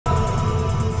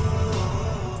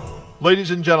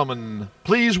ladies and gentlemen,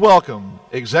 please welcome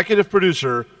Executive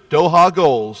Producer Doha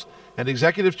GOALS and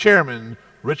Executive Chairman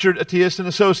Richard Atias and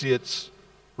Associates,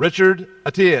 Richard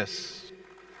Atias.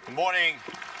 Good morning.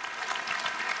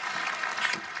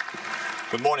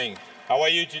 Good morning. How are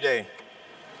you today?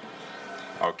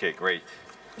 Okay, great.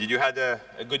 Did you have a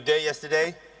good day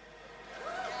yesterday?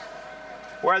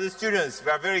 Where are the students? They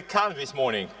are very calm this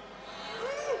morning.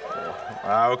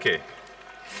 Okay.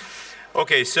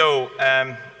 Okay, so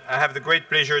I have the great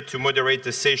pleasure to moderate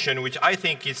the session, which I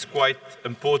think is quite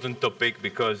an important topic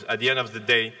because at the end of the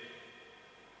day,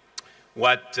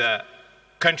 what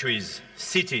countries,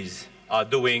 cities are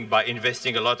doing by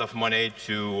investing a lot of money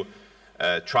to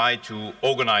try to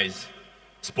organize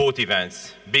sport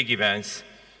events, big events,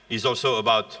 is also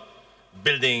about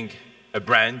building a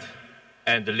brand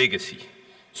and a legacy.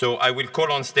 So I will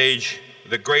call on stage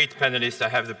the great panelists I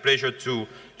have the pleasure to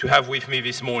have with me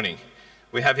this morning.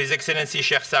 We have His Excellency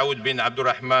Sheikh Saud bin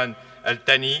Abdulrahman Al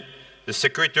Thani, the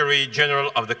Secretary General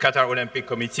of the Qatar Olympic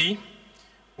Committee.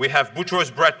 We have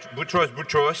Boutros,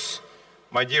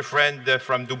 my dear friend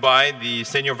from Dubai, the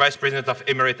Senior Vice President of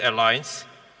Emirates Airlines.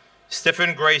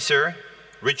 Stephen Gracer,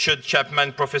 Richard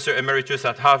Chapman, Professor Emeritus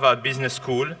at Harvard Business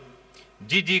School.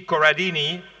 Didi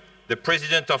Corradini, the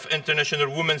President of International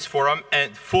Women's Forum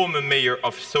and former Mayor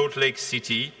of Salt Lake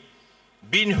City.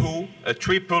 Bin Hu, a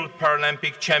triple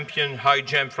Paralympic champion high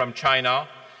jump from China.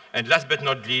 And last but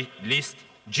not least,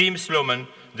 Jim Sloman,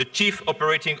 the Chief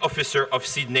Operating Officer of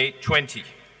Sydney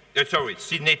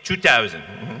 2000.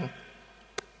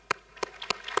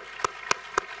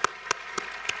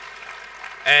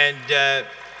 And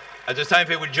at the time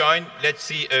they will join, let's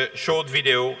see a short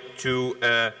video to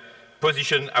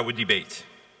position our debate.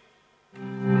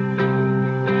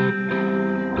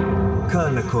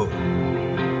 Kanako.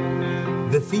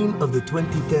 The theme of the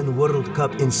 2010 World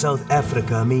Cup in South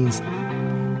Africa means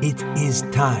it is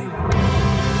time.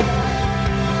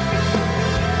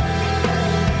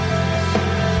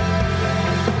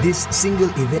 This single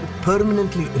event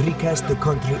permanently recast the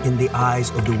country in the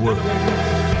eyes of the world.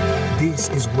 This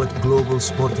is what global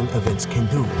sporting events can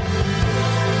do.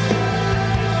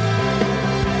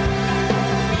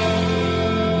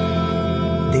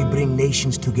 They bring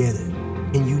nations together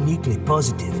in uniquely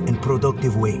positive and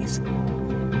productive ways,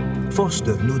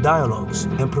 foster new dialogues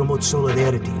and promote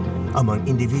solidarity among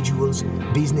individuals,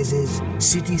 businesses,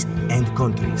 cities, and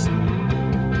countries.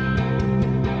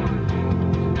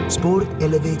 Sport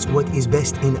elevates what is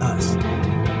best in us.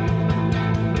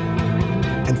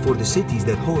 And for the cities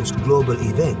that host global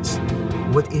events,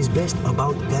 what is best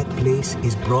about that place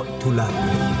is brought to life.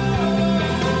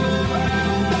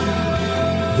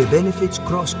 The benefits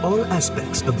cross all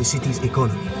aspects of the city's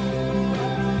economy,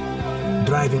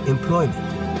 driving employment,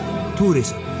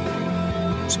 tourism,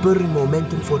 spurring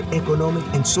momentum for economic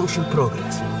and social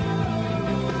progress,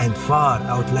 and far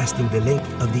outlasting the length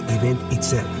of the event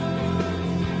itself.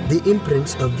 The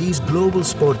imprints of these global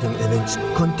sporting events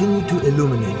continue to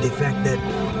illuminate the fact that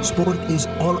sport is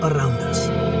all around us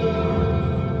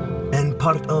and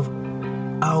part of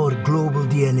our global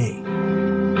DNA.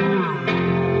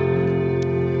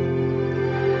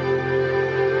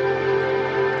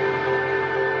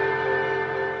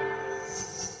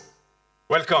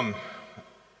 Welcome.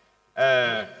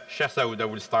 Sheikh Saud, I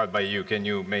will start by you. Can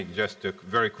you make just a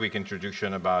very quick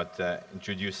introduction about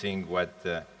introducing what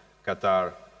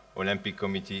Qatar Olympic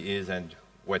Committee is and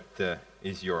what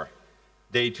is your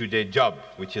day-to-day job,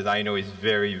 which is, I know, is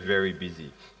very, very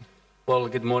busy. Well,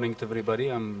 good morning to everybody.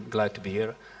 I'm glad to be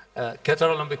here. Qatar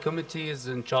Olympic Committee is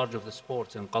in charge of the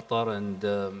sports in Qatar,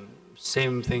 and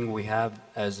same thing we have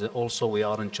as also we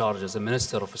are in charge as a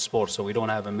Minister of Sport. So we don't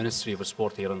have a Ministry of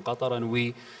Sport here in Qatar, and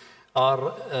we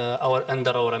are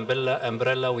under our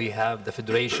umbrella we have the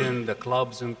federation, the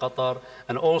clubs in Qatar,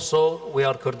 and also we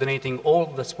are coordinating all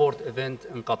the sport events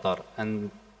in Qatar.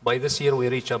 And by this year we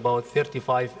reach about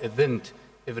 35 events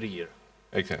every year.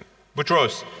 Excellent.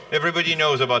 Boutros, everybody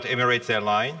knows about Emirates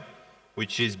Airlines,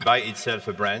 which is by itself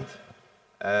a brand.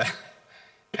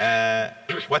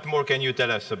 What more can you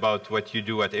tell us about what you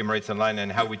do at Emirates Airlines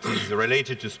and how it is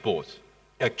related to sports?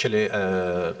 Actually,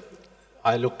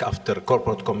 I look after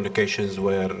corporate communications,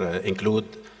 where include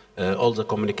all the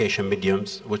communication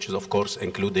mediums, which is of course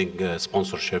including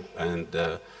sponsorship and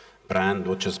brand,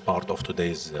 which is part of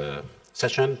today's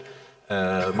session.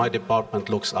 My department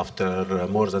looks after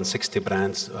more than 60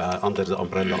 brands under the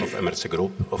umbrella of Emirates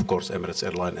Group. Of course, Emirates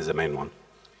Airline is the main one.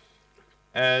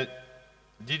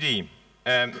 Didi,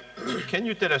 can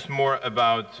you tell us more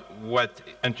about what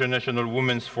International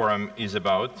Women's Forum is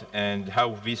about and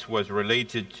how this was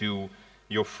related to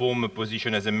your former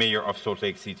position as a mayor of Salt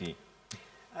Lake City?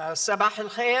 صباح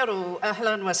الخير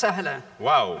وأهلا وسهلا.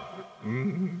 Wow.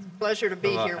 Pleasure to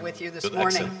be here with you this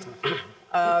morning.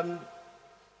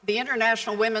 The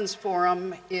International Women's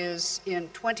Forum is in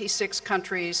 26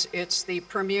 countries. It's the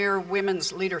premier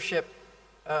women's leadership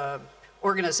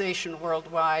organization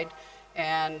worldwide,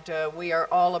 and we are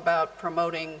all about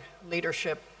promoting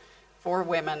leadership for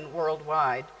women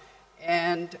worldwide.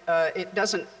 And it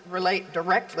doesn't relate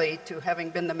directly to having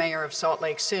been the mayor of Salt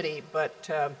Lake City, but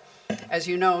as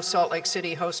you know, Salt Lake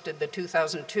City hosted the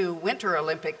 2002 Winter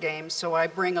Olympic Games, so I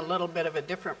bring a little bit of a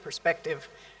different perspective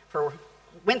for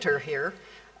winter here.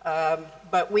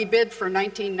 But we bid for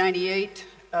 1998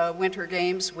 Winter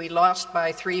Games. We lost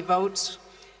by 3 votes,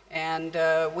 and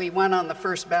we won on the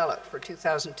first ballot for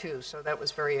 2002, so that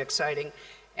was very exciting.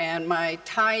 And my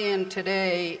tie-in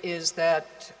today is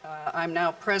that I'm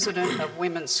now president of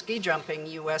Women's Ski Jumping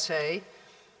USA,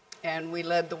 and we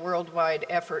led the worldwide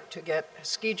effort to get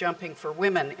ski jumping for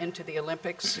women into the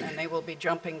Olympics, and they will be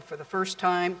jumping for the first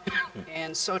time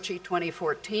in Sochi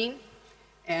 2014.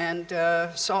 And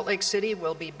Salt Lake City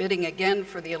will be bidding again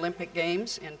for the Olympic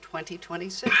Games in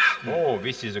 2026. Oh,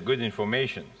 this is a good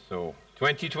information. So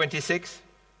 2026?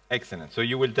 Excellent. So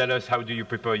you will tell us how do you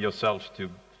prepare yourself to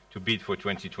bid for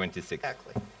 2026?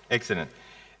 Exactly. Excellent.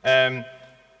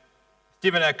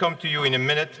 Stephen, I'll come to you in a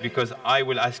minute because I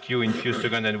will ask you in a few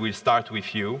seconds and we'll start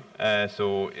with you.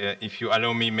 If you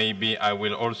allow me, maybe I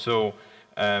will also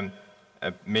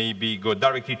maybe go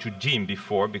directly to Jim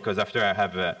before, because after I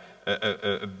have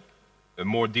a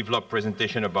more developed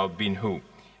presentation about being who.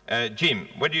 Jim,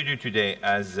 what do you do today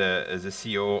as the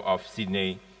CEO of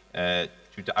Sydney,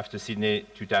 after Sydney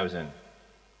 2000?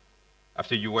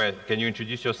 After you were, can you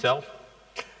introduce yourself?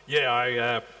 Yeah,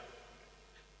 I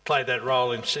played that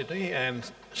role in Sydney, and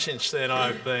since then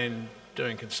I've been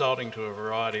doing consulting to a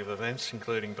variety of events,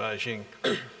 including Beijing,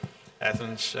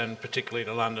 Athens, and particularly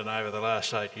to London over the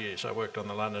last 8 years. I worked on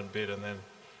the London bid and then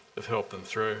have helped them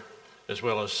through, as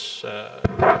well as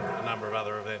a number of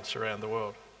other events around the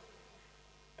world.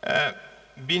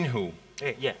 Binhu,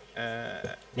 Yeah.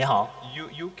 你好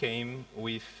you came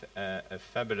with a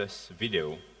fabulous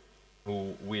video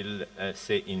who will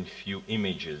say in few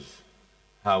images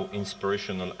how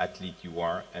inspirational athlete you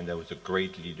are and how a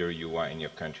great leader you are in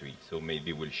your country. So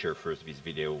maybe we'll share first this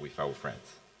video with our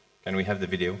friends. Can we have the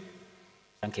video?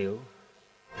 Thank you.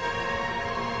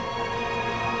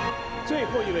 最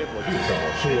后一位火炬手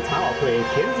是残奥会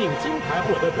田径金牌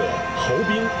获得者侯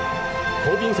彬。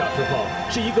侯彬小时候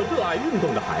是一个热爱运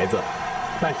动的孩子，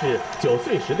但是9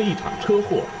岁时的一场车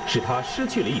祸使他失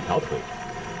去了一条腿，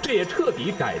这也彻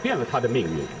底改变了他的命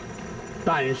运。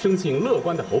但生性乐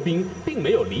观的侯彬并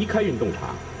没有离开运动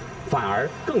场，反而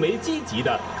更为积极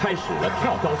地开始了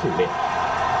跳高训练。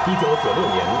1996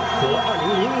年和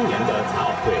2000年的残奥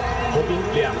会，侯彬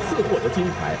2次获得金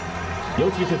牌。 尤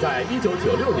其是在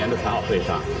1996年的残奥会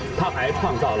上，他还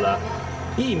创造了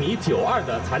1.92米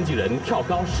的残疾人跳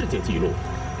高世界纪录。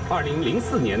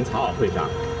2004年残奥会上，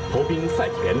侯彬赛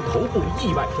前头部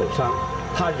意外受伤，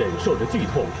他忍受着剧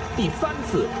痛，第3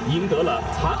次赢得了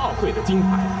残奥会的金牌。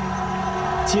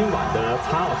今晚的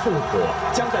残奥圣火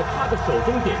将在他的手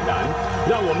中点燃，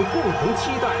让我们共同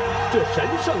期待这神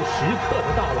圣时刻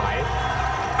的到来。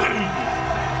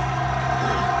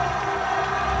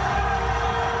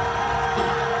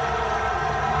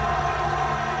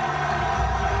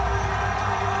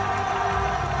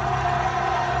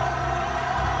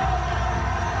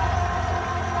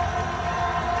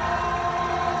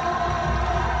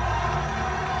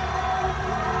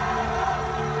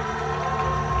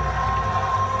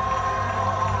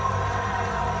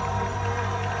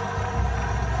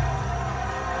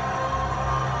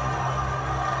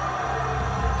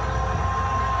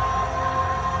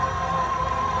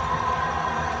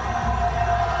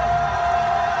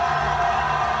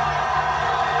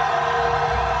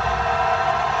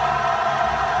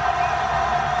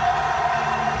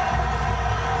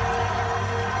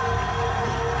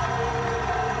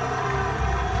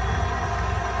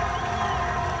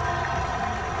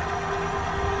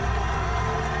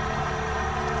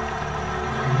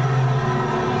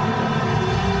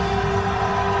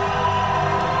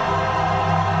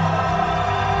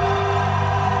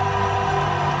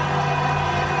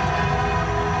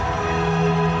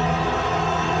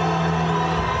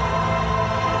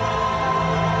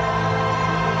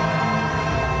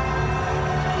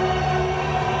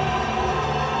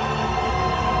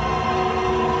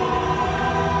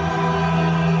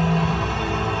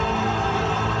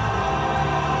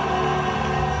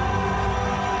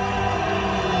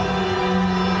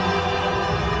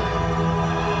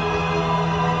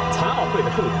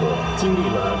经历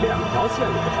了2条线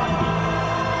路的传递，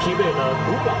体味了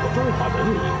古老的中华文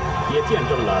明，也见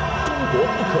证了中国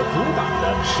不可阻挡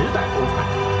的时代风采。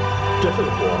这圣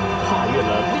火跨越了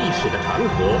历史的长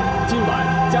河，今晚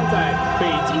将在北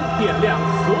京点亮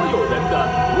所有人的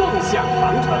梦想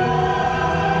航程。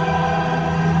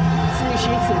此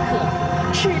时此刻，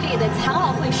炽烈的残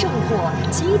奥会圣火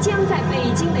即将在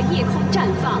北京的夜空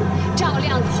绽放，照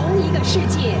亮同一个世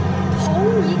界，同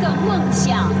一个梦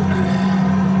想。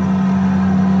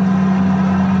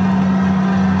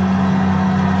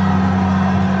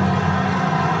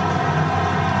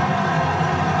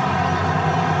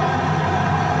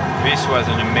This was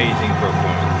an amazing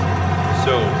performance.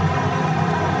 So,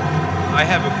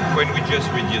 when we just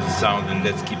reduce the sound and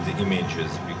let's keep the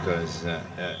images because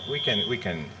we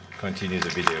can continue the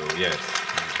video. Yes,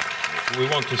 we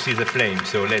want to see the flame,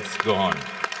 so let's go on.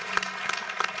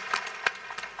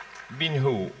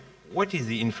 Binhu, what is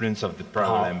the influence of the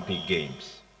Paralympic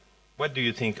Games? What do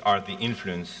you think are the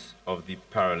influence of the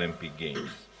Paralympic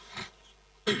Games?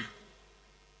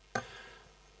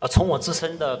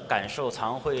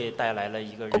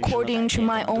 According to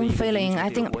my own feeling, I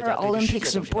think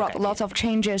Paralympics brought lots of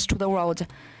changes to the world.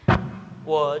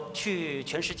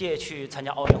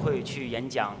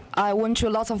 I went to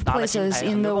lots of places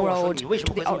in the world to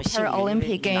the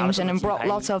Paralympic Games and brought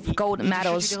lots of gold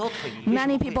medals.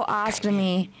 Many people asked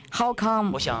me, how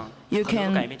come you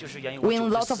can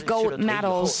win lots of gold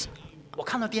medals?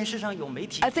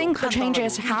 I think the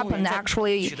changes happened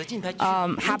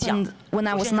happened when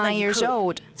I was 9 years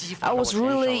old. I was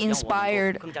really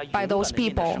inspired by those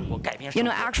people. You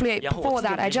know, actually, before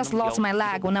that, I just lost my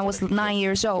leg when I was 9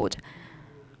 years old.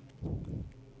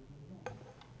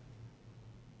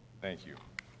 Thank you.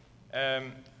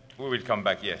 We will come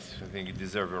back, yes. I think it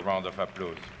deserves a round of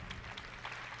applause.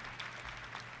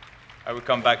 I will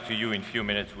come back to you in a few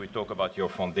minutes. We'll talk about your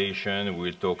foundation.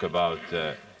 We'll talk about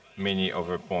many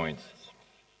other points.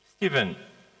 Stephen,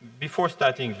 before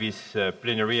starting this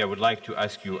plenary, I would like to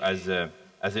ask you as an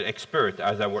expert,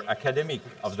 as our academic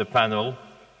of the panel,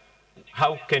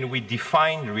 how can we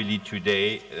define really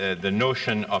today the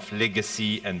notion of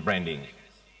legacy and branding?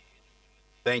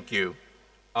 Thank you.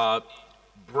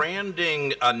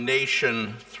 Branding a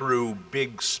nation through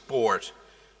big sport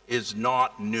is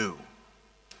not new.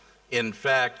 In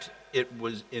fact, it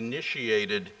was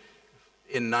initiated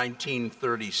in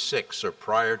 1936 or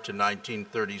prior to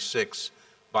 1936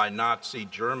 by Nazi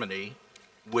Germany,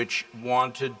 which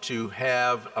wanted to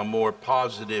have a more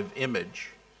positive image.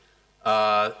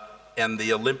 And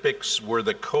the Olympics were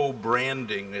the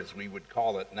co-branding, as we would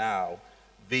call it now,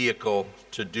 vehicle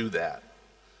to do that.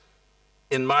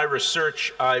 In my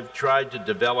research, I've tried to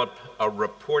develop a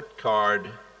report card,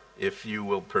 if you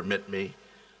will permit me,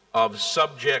 of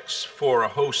subjects for a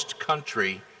host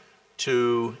country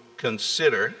to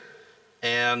consider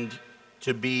and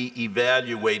to be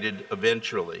evaluated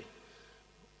eventually.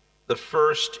 The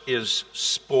first is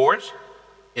sport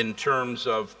in terms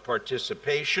of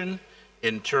participation,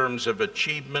 in terms of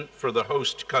achievement for the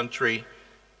host country,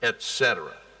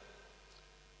 etc.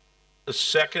 The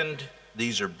second,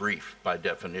 these are brief by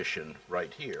definition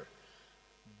right here.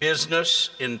 Business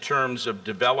in terms of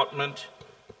development,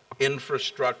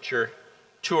 infrastructure,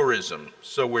 tourism.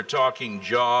 So we're talking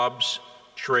jobs,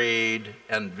 trade,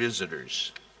 and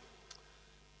visitors.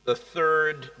 The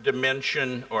third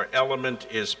dimension or element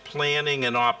is planning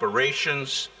and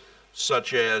operations,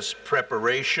 such as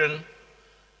preparation,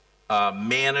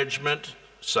 management,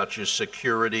 such as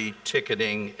security,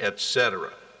 ticketing,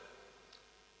 etc.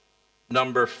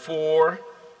 Number 4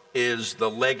 is the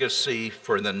legacy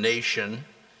for the nation,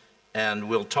 and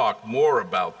we'll talk more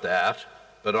about that,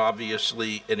 but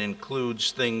obviously it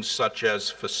includes things such as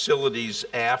facilities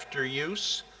after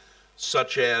use,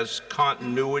 such as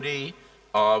continuity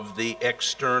of the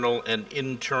external and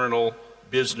internal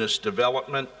business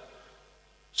development,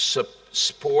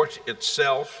 sport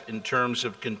itself in terms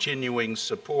of continuing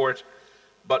support.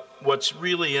 But what's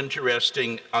really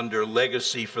interesting under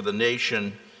legacy for the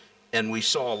nation, and we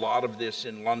saw a lot of this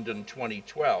in London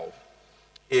 2012,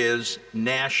 is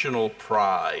national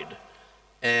pride.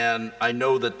 And I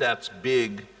know that that's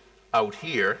big out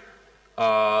here,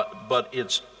 but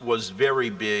it was very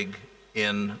big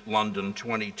in London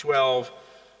 2012,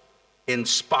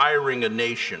 inspiring a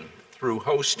nation through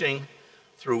hosting,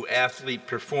 through athlete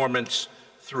performance,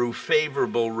 through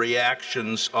favorable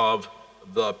reactions of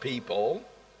the people,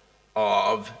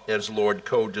 of, as Lord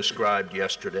Coe described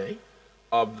yesterday,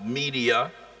 of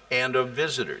media and of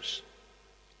visitors.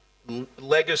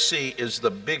 Legacy is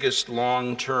the biggest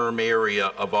long-term area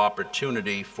of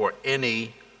opportunity for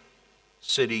any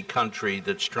city, country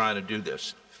that's trying to do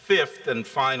this. Fifth, and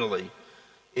finally,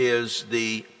 is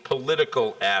the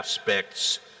political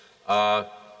aspects,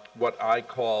 what I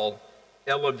call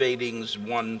elevating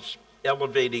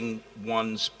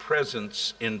one's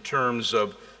presence in terms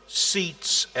of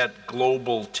seats at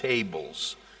global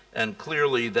tables. And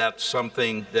clearly that's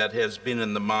something that has been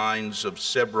in the minds of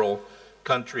several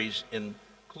countries,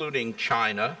 including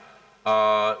China,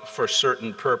 for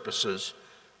certain purposes.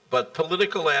 But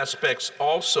political aspects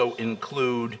also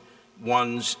include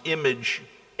one's image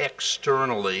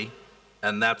externally,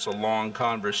 and that's a long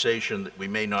conversation that we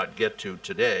may not get to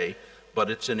today, but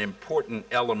it's an important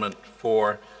element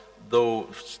for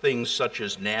those things such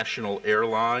as national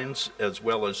airlines, as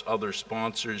well as other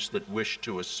sponsors that wish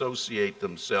to associate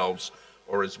themselves,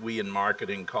 or as we in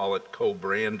marketing call it,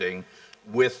 co-branding,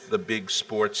 with the big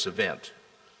sports event.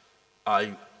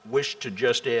 I wish to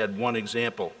just add one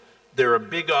example. There are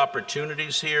big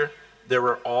opportunities here. There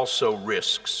are also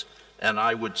risks. And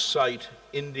I would cite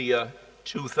India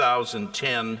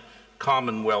 2010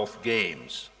 Commonwealth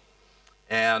Games.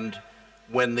 And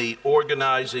when the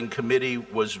organizing committee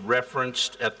was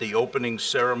referenced at the opening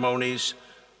ceremonies,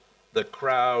 the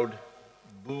crowd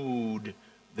booed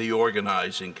the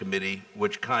organizing committee,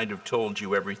 which kind of told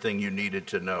you everything you needed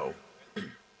to know.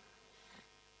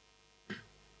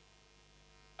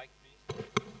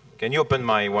 Can you open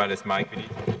my wireless mic, please?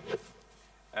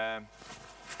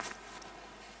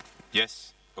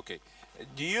 Yes, okay.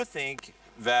 Do you think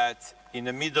that in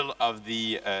the middle of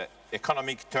the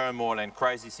economic turmoil and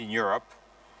crisis in Europe,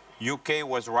 UK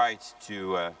was right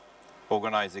to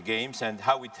organize the games, and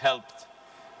how it helped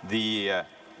the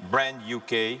brand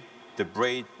UK,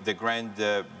 the Grand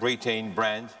Britain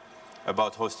brand,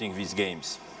 about hosting these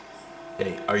games?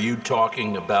 Okay, are you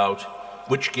talking about,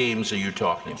 which games are you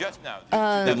talking about? Just now.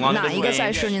 哪一个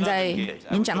赛事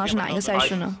您讲到是哪一个赛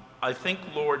事呢？ I think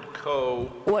Lord Coe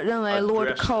我认为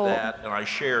Lord addressed Coe that, and I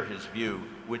share his view,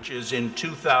 which is in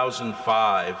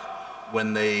 2005,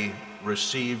 when they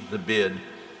received the bid,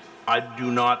 I do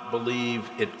not believe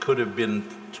it could have been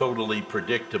totally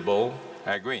predictable.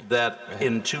 I agree. That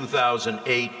in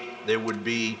 2008, there would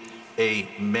be a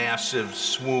massive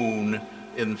swoon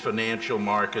in financial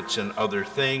markets and other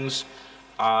things.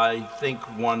 I think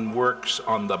one works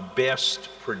on the best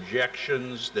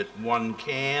projections that one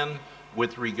can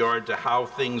with regard to how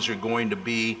things are going to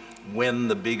be when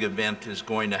the big event is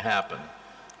going to happen.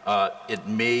 It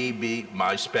may be,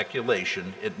 my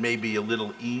speculation, it may be a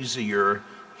little easier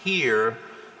here,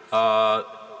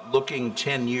 looking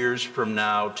 10 years from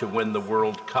now to when the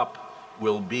World Cup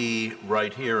will be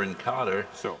right here in Qatar,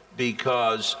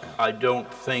 because I don't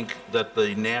think that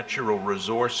the natural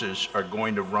resources are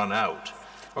going to run out.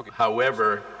 Okay.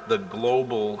 However, the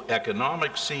global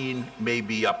economic scene may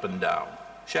be up and down.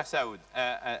 Sheikh Saud,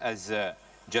 as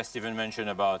just even mentioned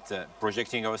about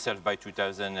projecting ourselves by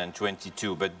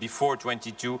 2022, but before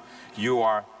 22, you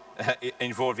are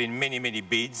involved in many, many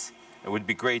bids. It would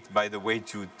be great, by the way,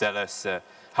 to tell us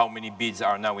how many bids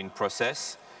are now in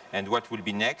process and what will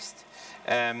be next.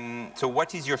 So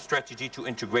what is your strategy to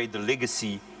integrate the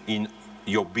legacy in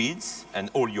your bids and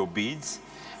all your bids?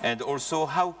 And also,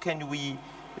 how can we,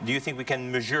 do you think we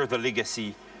can measure the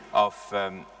legacy of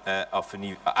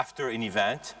after an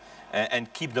event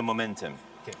and keep the momentum?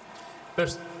 Okay.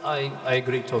 First, I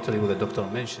agree totally with what the doctor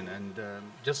mentioned, and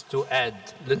just to add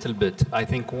a little bit, I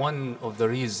think one of the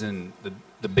reasons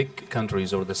the big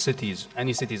countries or the cities,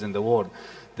 any cities in the world,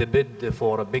 they bid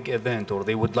for a big event or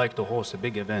they would like to host a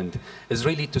big event is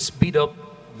really to speed up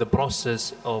the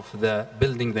process of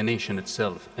building the nation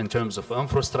itself in terms of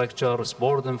infrastructure,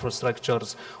 sport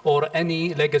infrastructures, or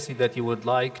any legacy that you would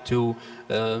like to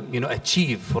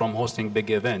achieve from hosting big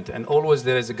event. And always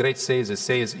there is a great saying that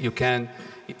says you can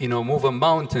move a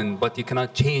mountain, but you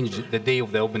cannot change the day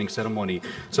of the opening ceremony.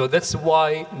 So that's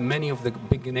why many of the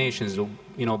big nations,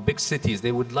 big cities,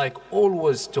 they would like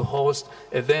always to host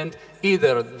event.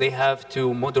 Either they have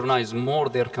to modernize more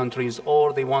their countries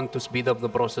or they want to speed up the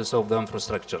process of the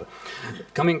infrastructure.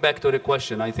 Coming back to the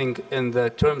question, I think in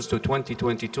the terms to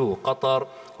 2022, Qatar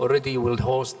already will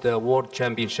host the World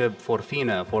Championship for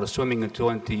FINA, for swimming in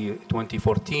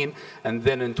 2014. And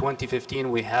then in 2015,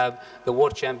 we have the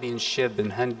World Championship in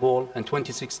handball. In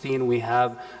 2016, we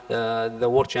have the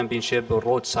World Championship of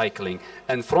road cycling.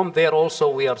 And from there also,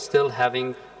 we are still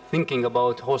thinking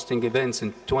about hosting events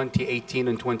in 2018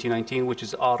 and 2019, which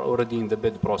are already in the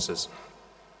bid process.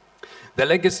 The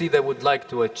legacy that we'd like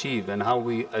to achieve and how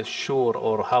we assure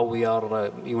or how we are,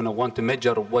 want to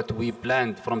measure what we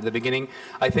planned from the beginning,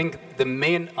 I think the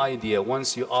main idea,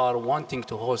 once you are wanting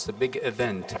to host a big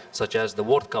event, such as the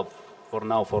World Cup for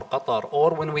now for Qatar,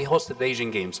 or when we hosted the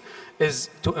Asian Games, is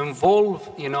to involve,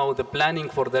 the planning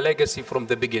for the legacy from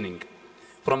the beginning.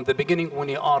 from the beginning when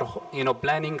you are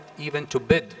planning even to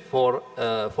bid for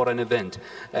an event,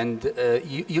 and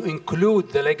you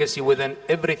include the legacy within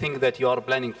everything that you are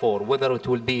planning for, whether it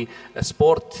will be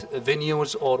sport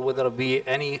venues or whether it be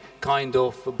any kind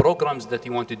of programs that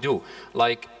you want to do.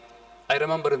 Like I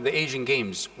remember in the Asian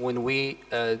Games when we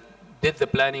did the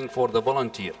planning for the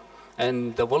volunteer.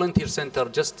 And the volunteer center,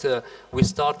 we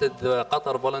started the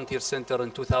Qatar Volunteer Center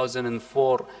in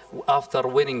 2004 after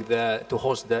winning to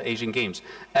host the Asian Games.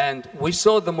 And we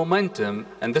saw the momentum,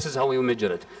 and this is how we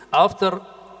measure it. After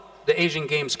the Asian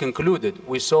Games concluded,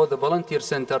 we saw the volunteer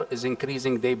center is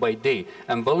increasing day by day.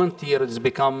 And volunteer has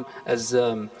become, as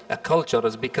a culture,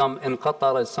 has become in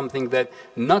Qatar as something that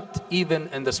not even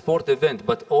in the sport event,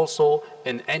 but also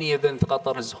in any event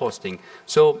Qatar is hosting.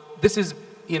 So this is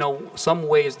some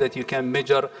ways that you can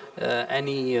measure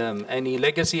any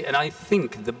legacy. And I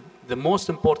think the most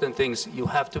important things, you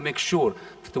have to make sure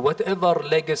that whatever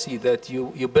legacy that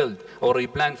you build or you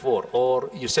plan for or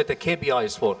you set a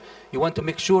KPIs for, you want to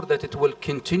make sure that it will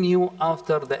continue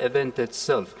after the event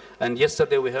itself. And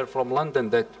yesterday we heard from London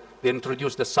that they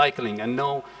introduced the cycling, and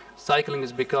now cycling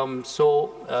has become so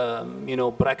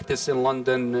practiced in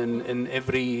London in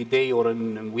every day or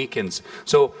in weekends.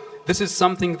 So this is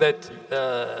something that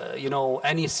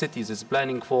any cities is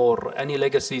planning for, any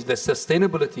legacies. The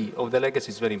sustainability of the legacy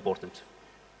is very important.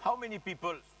 How many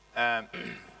people,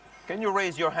 can you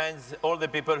raise your hands, all the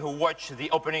people who watched the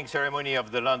opening ceremony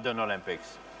of the London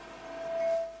Olympics?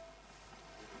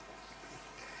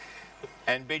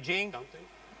 And Beijing?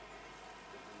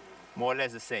 More or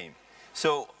less the same.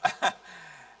 So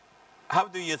how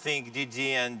do you think,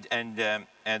 Gigi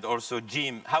and also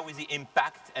Jim, how is the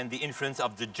impact and the influence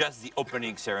of just the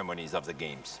opening ceremonies of the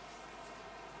Games?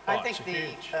 I think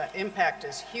the impact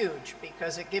is huge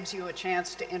because it gives you a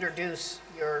chance to introduce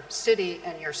your city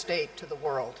and your state to the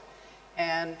world.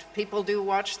 And people do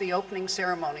watch the opening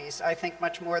ceremonies, I think,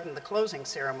 much more than the closing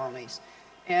ceremonies.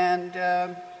 And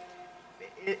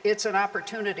it's an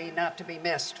opportunity not to be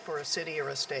missed for a city or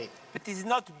a state. But is it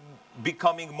not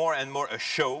becoming more and more a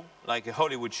show, like a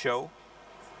Hollywood show?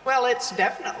 Well, it's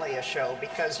definitely a show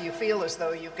because you feel as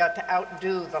though you've got to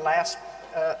outdo the last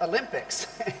Olympics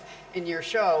in your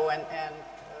show. And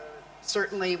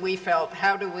certainly we felt,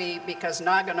 how do we, because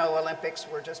Nagano Olympics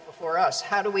were just before us,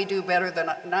 how do we do better than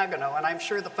Nagano? And I'm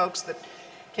sure the folks that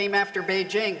came after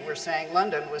Beijing were saying,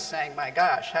 London was saying, my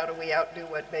gosh, how do we outdo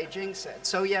what Beijing said?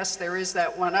 So yes, there is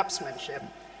that one-upsmanship,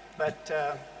 but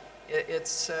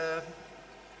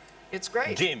it's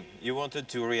great. Jim, you wanted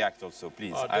to react also,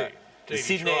 please. The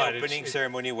Sydney opening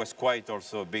ceremony was quite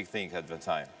also a big thing at the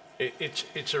time.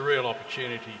 It's a real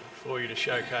opportunity for you to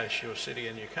showcase your city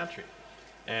and your country.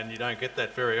 And you don't get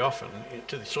that very often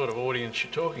to the sort of audience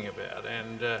you're talking about.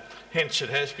 And hence it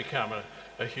has become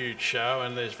a huge show.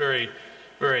 And there's very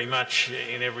much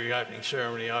in every opening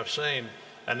ceremony I've seen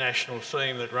a national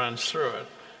theme that runs through it.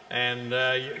 And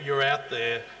you're out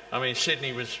there. I mean,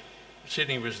 Sydney was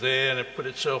there, and it put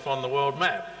itself on the world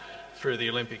map through the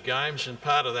Olympic Games, and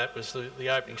part of that was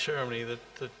the opening ceremony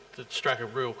that struck a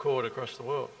real chord across the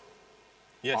world.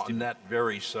 Yes, on that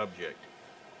very subject,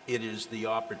 it is the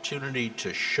opportunity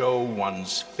to show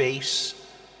one's face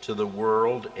to the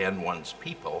world and one's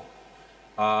people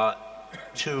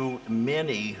to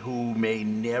many who may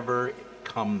never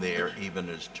come there, even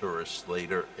as tourists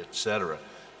later, etc.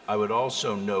 I would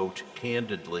also note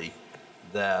candidly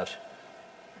that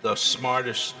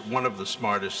one of the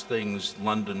smartest things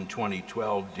London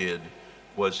 2012 did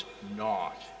was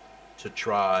not to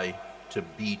try to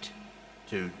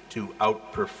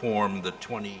outperform the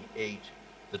 2008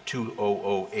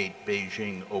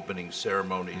 Beijing opening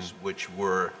ceremonies, which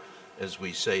were, as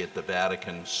we say at the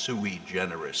Vatican, sui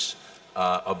generis,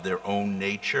 of their own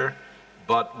nature.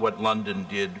 But what London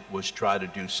did was try to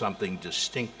do something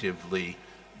distinctively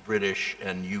British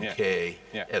and UK,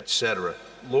 etc.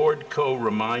 Lord Coe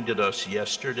reminded us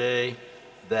yesterday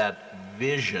that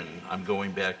vision, I'm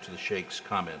going back to the Sheikh's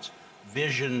comments,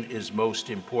 vision is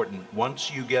most important.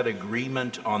 Once you get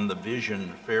agreement on the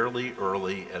vision fairly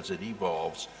early as it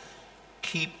evolves,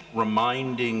 keep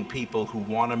reminding people who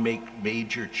want to make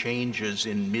major changes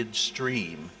in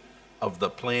midstream of the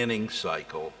planning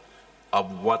cycle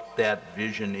of what that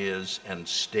vision is and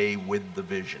stay with the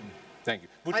vision. Thank you.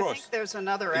 I think there's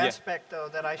another aspect, though,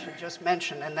 that I should just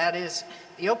mention, and that is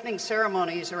the opening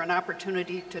ceremonies are an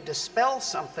opportunity to dispel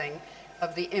something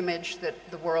of the image that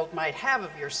the world might have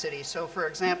of your city. So, for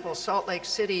example, Salt Lake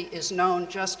City is known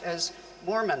just as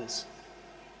Mormons.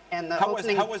 And the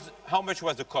opening... How much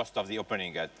was the cost of the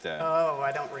opening at... oh,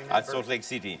 I don't remember. At Salt Lake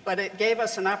City. But it gave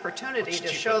us an opportunity to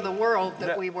show the world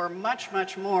that we were much,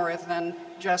 much more than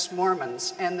just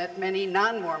Mormons, and that many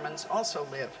non-Mormons also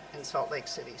live in Salt Lake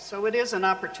City. So it is an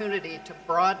opportunity to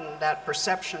broaden that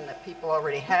perception that people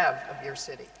already have of your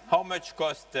city. How much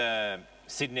cost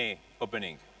Sydney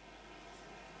opening?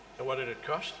 What did it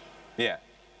cost? Yeah.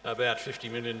 About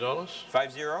 $50 million.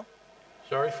 50?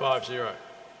 Sorry, 50.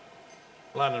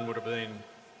 London would have been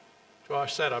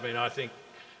twice that. I mean, I think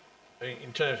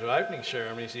in terms of opening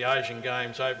ceremonies, the Asian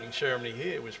Games opening ceremony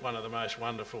here was one of the most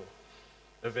wonderful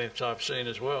events I've seen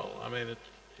as well. I mean,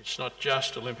 it's not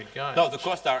just Olympic Games. No, the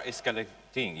costs are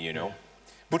escalating, you know.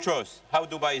 Yeah. Boutros, how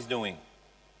Dubai is doing?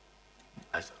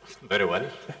 Very well.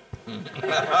 We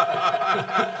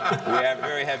are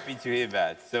very happy to hear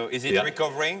that. So is it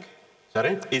recovering?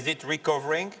 Sorry? Is it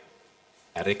recovering?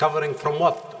 Recovering from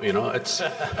what? You know, it's... Come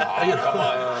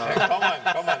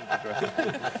on.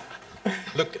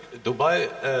 Look, Dubai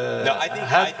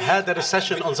had a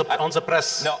recession on the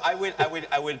press. No,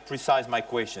 I will precise my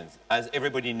questions. As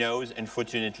everybody knows,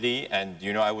 unfortunately, and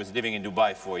you know, I was living in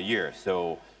Dubai for a year,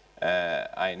 so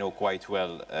I know quite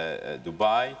well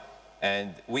Dubai.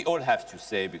 And we all have to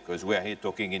say, because we are here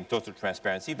talking in total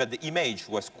transparency, but the image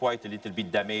was quite a little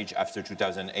bit damaged after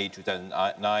 2008,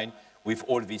 2009, with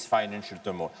all this financial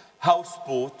turmoil. How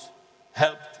sport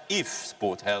helped, if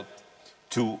sport helped,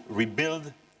 to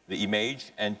rebuild the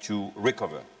image and to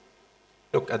recover?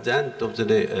 Look, at the end of the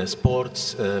day,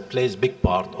 sports plays a big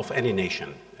part of any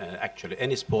nation. Actually,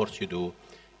 any sport you do,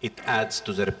 it adds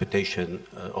to the reputation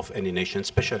of any nation,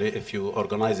 especially if you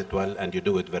organize it well and you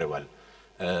do it very well.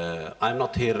 I'm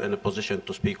not here in a position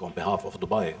to speak on behalf of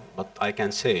Dubai, but I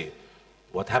can say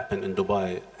what happened in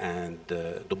Dubai, and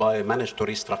Dubai managed to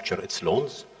restructure its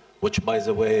loans, which, by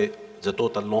the way, the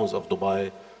total loans of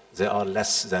Dubai, they are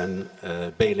less than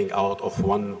bailing out of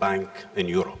one bank in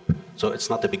Europe. So it's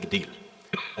not a big deal.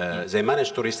 They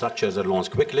managed to restructure their loans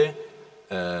quickly.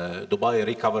 Dubai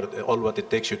recovered all what it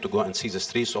takes you to go and see the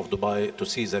streets of Dubai to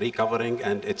see the recovering,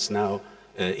 and it's now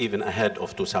even ahead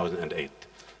of 2008.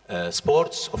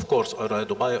 Sports, of course,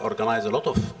 Dubai organized a lot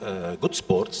of good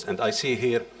sports, and I see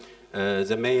here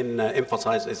the main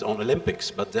emphasis is on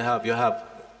Olympics, but you have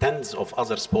tens of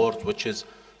other sports, which is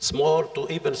small to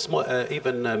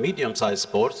even medium-sized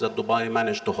sports that Dubai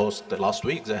managed to host last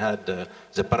week. They had the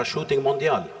parachuting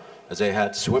mondial, they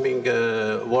had swimming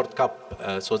World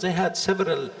Cup, so they had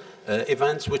several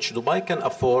events which Dubai can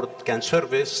afford, can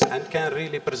service, and can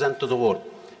really present to the world.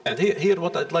 And here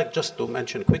what I'd like just to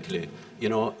mention quickly, you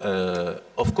know,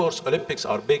 of course, Olympics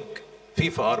are big,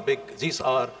 FIFA are big, these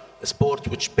are sports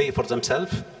which pay for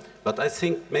themselves, but I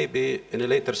think maybe in a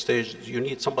later stage,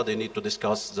 somebody need to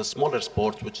discuss the smaller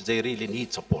sports which they really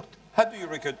need support. How do you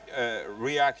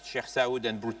react, Sheikh Saud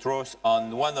and Boutros,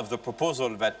 on one of the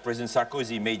proposals that President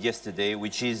Sarkozy made yesterday,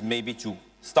 which is maybe to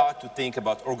start to think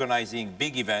about organizing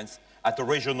big events at a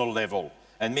regional level,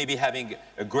 and maybe having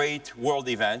a great world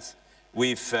events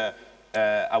with,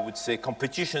 I would say,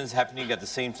 competitions happening at the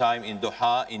same time in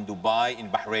Doha, in Dubai, in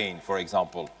Bahrain, for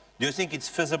example. Do you think it's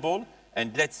feasible?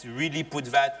 And let's really put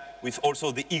that with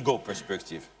also the ego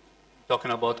perspective.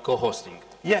 Talking about co-hosting.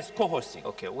 Yes, co-hosting.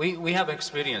 Okay, we have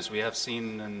experience. We have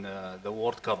seen in the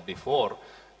World Cup before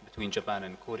between Japan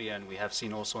and Korea, and we have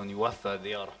seen also in UEFA,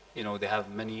 they have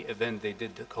many events, they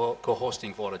did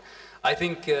co-hosting for it. I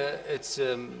think it's,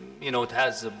 it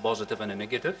has a positive and a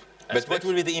negative aspect. But what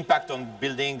will be the impact on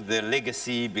building the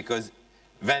legacy? Because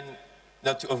then,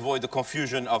 not to avoid the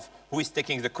confusion of who is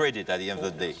taking the credit at the end of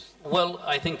the day. Well,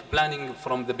 I think planning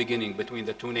from the beginning between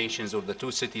the two nations or the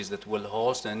two cities that will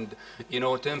host, and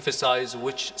to emphasize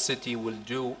which city will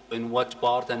do in what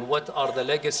part and what are the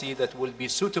legacy that will be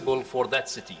suitable for that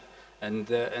city and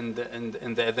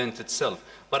the event itself.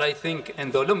 But I think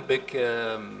in the Olympic,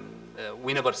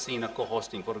 we never seen a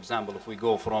co-hosting. For example, if we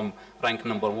go from rank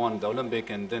 #1, the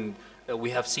Olympic, and then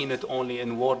we have seen it only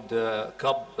in World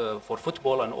Cup for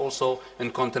football, and also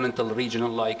in continental regional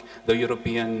like the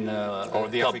European or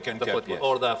the African Cup, yes.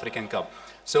 Or the African Cup.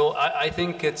 So I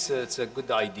think it's a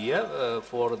good idea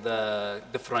for the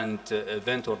different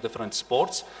event or different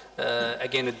sports.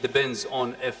 Again, it depends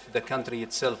on if the country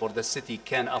itself or the city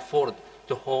can afford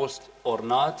to host or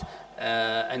not.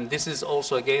 And this is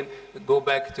also, again, go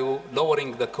back to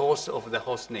lowering the cost of the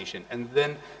host nation. And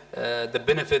then the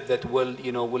benefit that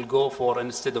will go for,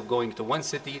 instead of going to one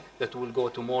city, that will go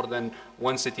to more than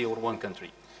one city or one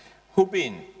country.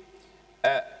 Hubin,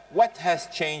 what has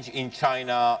changed in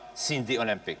China since the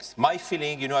Olympics? My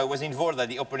feeling, I was involved at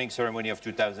the opening ceremony of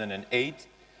 2008.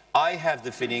 I have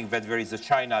the feeling that there is a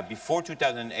China before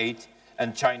 2008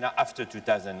 and China after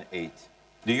 2008.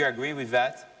 Do you agree with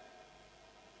that?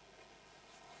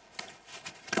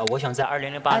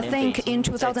 I think in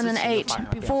 2008,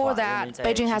 before that,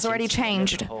 Beijing has already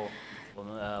changed. I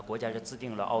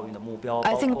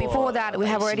think before that, we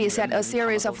have already set a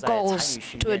series of goals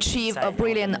to achieve a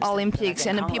brilliant Olympics,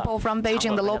 and the people from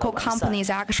Beijing, the local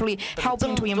companies, are actually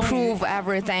helping to improve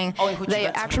everything. They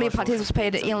actually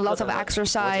participated in lots of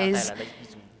exercise.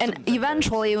 And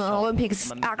eventually, when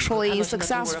Olympics actually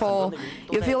successful,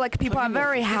 you feel like people are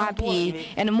very happy,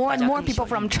 and more people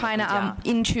from China are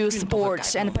into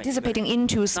sports and participating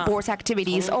into sports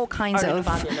activities, all kinds of.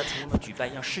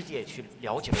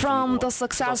 From the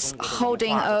success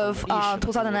holding of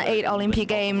 2008 Olympic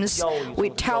Games,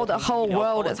 we tell the whole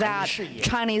world that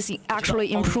China is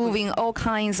actually improving all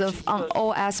kinds of on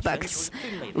all aspects,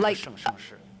 like.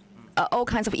 All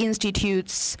kinds of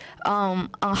institutes,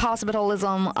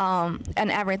 hospitalism,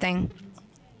 and everything.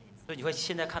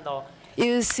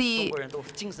 You see,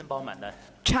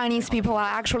 Chinese people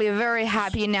are actually very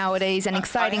happy nowadays and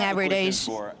exciting every day.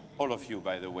 For all of you,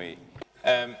 by the way,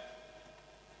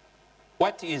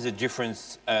 what is the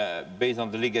difference based on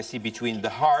the legacy between the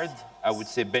hard, I would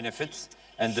say, benefits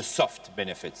and the soft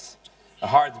benefits?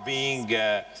 Hard being,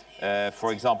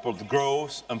 for example, the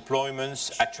growth,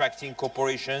 employments, attracting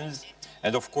corporations,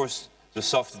 and of course, the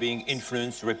soft being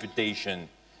influence, reputation.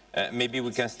 Maybe we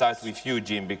can start with you,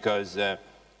 Jim, because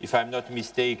if I'm not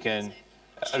mistaken,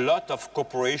 a lot of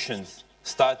corporations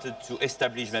started to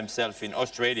establish themselves in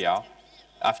Australia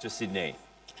after Sydney.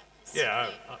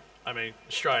 Yeah, I mean,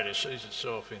 Australia sees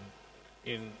itself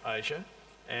in Asia,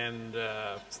 and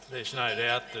there's no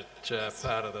doubt that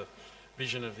part of the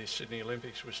vision of the Sydney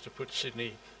Olympics was to put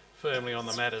Sydney firmly on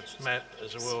the map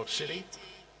as a world city.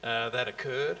 That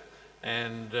occurred,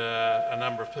 and a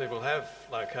number of people have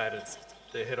located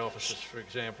their head offices, for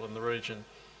example, in the region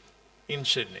in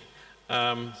Sydney.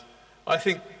 I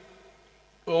think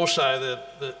also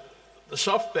that the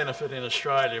soft benefit in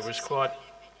Australia was quite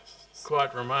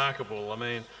remarkable. I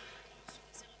mean,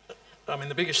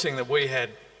 the biggest thing that we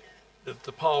had, that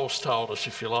the polls told us,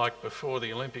 if you like, before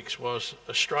the Olympics was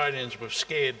Australians were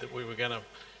scared that we were going to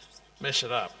mess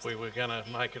it up. We were going to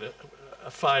make it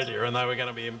a failure, and they were going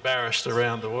to be embarrassed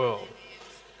around the world.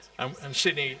 And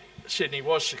Sydney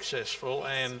was successful,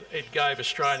 and it gave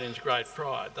Australians great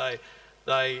pride.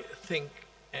 They think,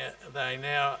 they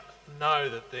now know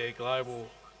that they're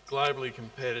globally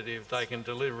competitive. They can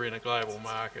deliver in a global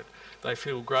market. They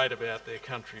feel great about their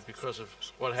country because of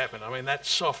what happened. I mean, that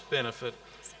soft benefit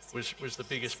was the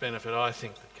biggest benefit, I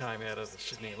think, that came out of the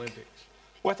Sydney Olympics.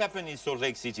 What happened in Salt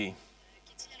Lake City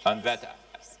on that?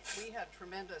 We had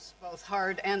tremendous both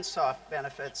hard and soft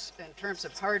benefits. In terms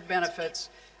of hard benefits,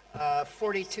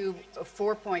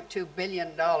 $4.2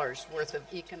 billion worth of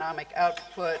economic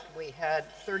output. We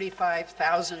had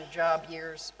 35,000 job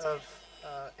years of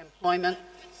employment.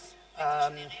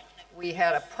 We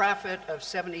had a profit of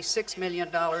 $76 million,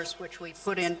 which we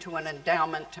put into an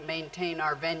endowment to maintain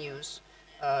our venues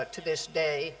to this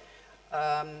day.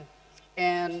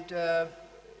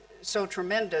 So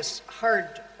tremendous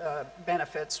hard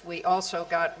benefits. We also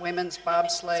got women's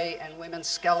bobsleigh and women's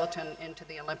skeleton into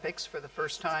the Olympics for the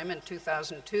first time in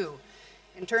 2002.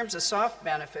 In terms of soft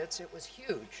benefits, it was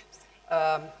huge.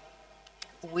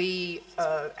 We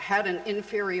had an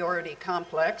inferiority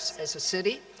complex as a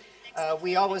city.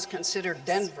 We always considered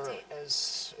Denver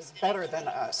as better than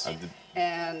us.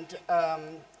 And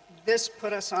this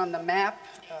put us on the map.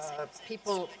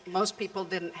 Most people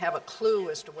didn't have a clue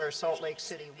as to where Salt Lake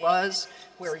City was,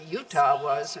 where Utah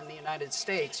was in the United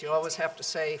States. You always have to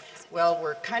say, well,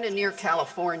 we're kind of near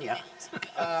California.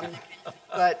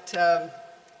 But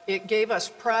it gave us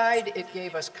pride, it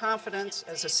gave us confidence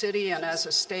as a city and as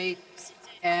a state.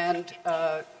 And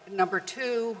number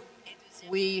two,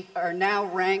 we are now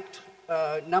ranked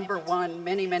 #1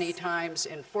 many, many times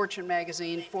in Fortune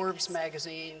magazine, Forbes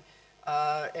magazine,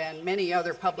 and many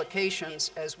other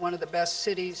publications as one of the best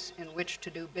cities in which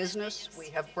to do business. We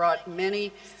have brought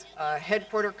many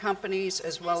headquarter companies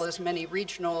as well as many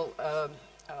regional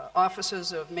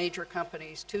offices of major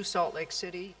companies to Salt Lake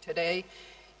City today.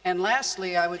 And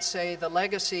lastly, I would say the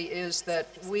legacy is that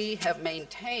we have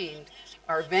maintained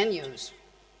our venues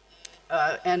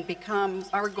and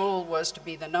our goal was to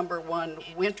be the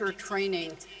 #1 winter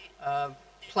training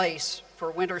place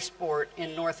for winter sport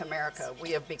in North America.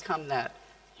 We have become that.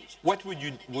 What would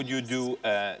you do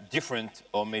different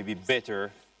or maybe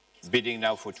better bidding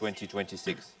now for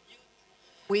 2026?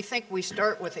 We think we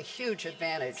start with a huge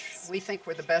advantage. We think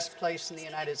we're the best place in the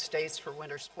United States for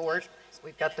winter sport.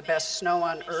 We've got the best snow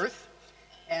on earth,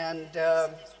 and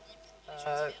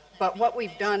But what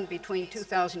we've done between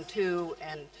 2002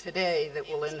 and today that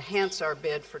will enhance our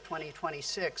bid for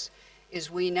 2026 is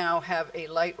we now have a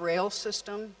light rail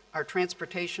system. Our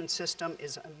transportation system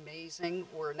is amazing.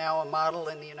 We're now a model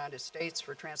in the United States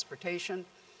for transportation.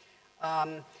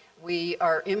 We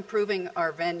are improving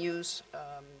our venues.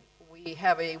 We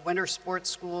have a winter sports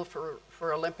school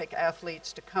for Olympic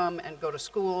athletes to come and go to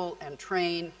school and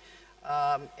train,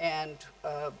 and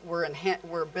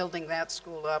we're building that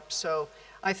school up. So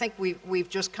I think we've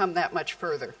just come that much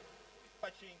further.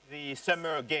 Watching the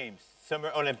Summer Games,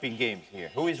 Summer Olympic Games here.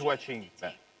 Who is watching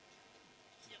that?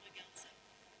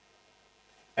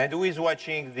 And who is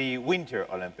watching the Winter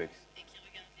Olympics?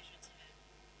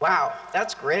 Wow,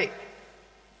 that's great.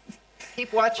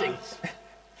 Keep watching.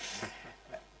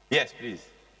 Yes, please.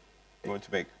 You want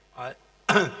to make?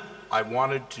 I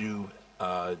wanted to,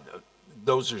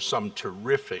 those are some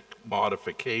terrific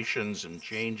modifications and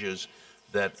changes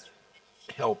that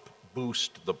help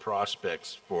boost the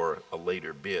prospects for a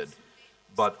later bid.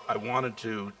 But I wanted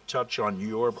to touch on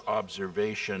your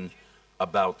observation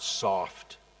about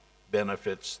soft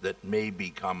benefits that may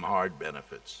become hard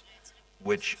benefits,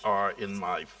 which are in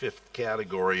my fifth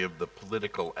category of the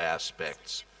political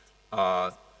aspects.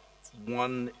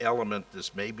 One element,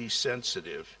 this may be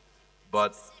sensitive,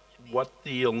 but what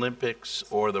the Olympics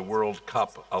or the World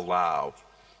Cup allow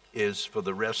is for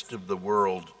the rest of the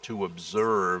world to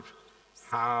observe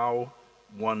how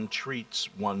one treats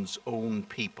one's own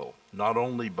people, not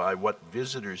only by what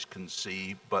visitors can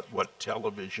see, but what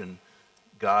television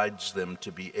guides them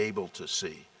to be able to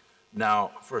see.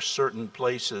 Now, for certain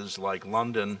places like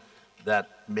London, that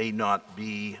may not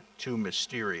be too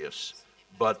mysterious,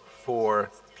 but for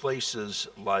places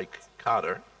like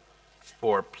Qatar,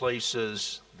 for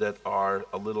places that are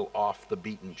a little off the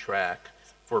beaten track,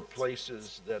 for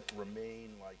places that remain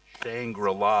like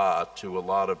Shangri-La to a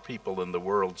lot of people in the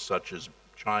world, such as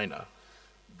China,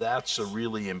 that's a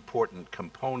really important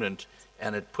component,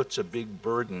 and it puts a big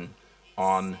burden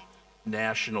on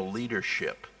national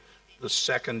leadership. The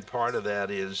second part of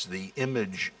that is the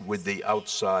image with the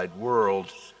outside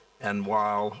world, and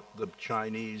while the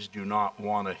Chinese do not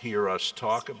want to hear us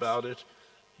talk about it,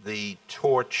 the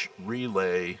torch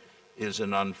relay is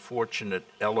an unfortunate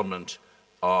element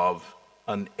of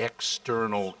an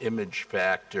external image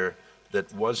factor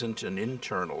that wasn't an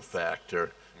internal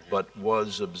factor, but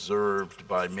was observed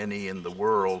by many in the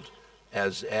world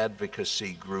as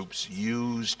advocacy groups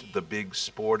used the big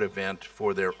sport event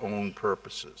for their own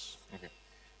purposes. Okay.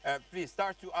 Please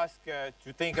start to ask,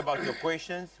 to think about your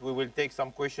questions. We will take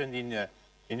some questions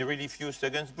in really few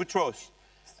seconds. Boutros,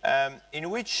 in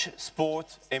which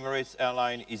sport Emirates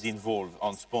Airline is involved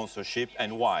on sponsorship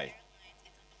and why?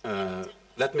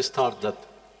 Let me start that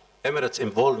Emirates'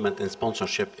 involvement in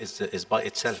sponsorship is by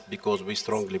itself because we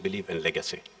strongly believe in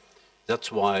legacy.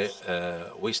 That's why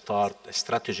we start a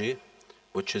strategy,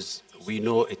 which is we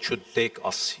know it should take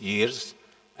us years,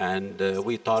 and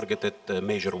we targeted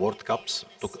major World Cups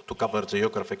to cover the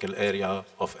geographical area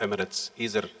of Emirates,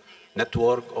 either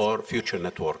network or future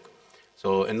network.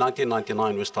 So in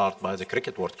 1999, we start by the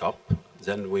Cricket World Cup,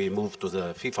 then we move to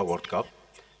the FIFA World Cup,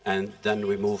 and then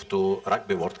we move to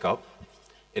Rugby World Cup,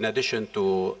 in addition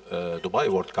to Dubai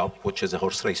World Cup, which is a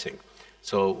horse racing.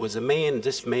 So with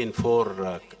this main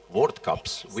four World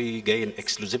Cups, we gain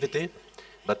exclusivity,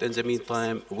 but in the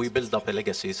meantime, we build up a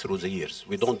legacy through the years.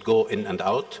 We don't go in and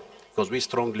out, because we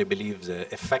strongly believe the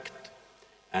effect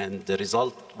and the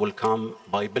result will come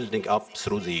by building up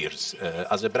through the years.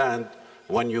 As a brand,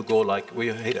 when you go, like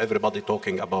we hear everybody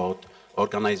talking about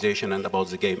organization and about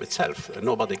the game itself,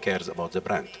 nobody cares about the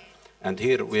brand. And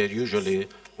here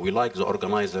we like the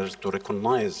organizers to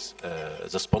recognize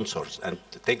the sponsors and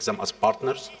take them as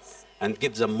partners and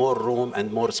give them more room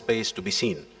and more space to be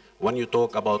seen. When you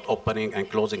talk about opening and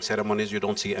closing ceremonies, you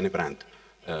don't see any brand.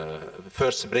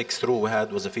 First breakthrough we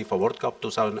had was the FIFA World Cup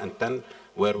 2010,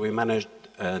 where we managed,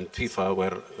 and FIFA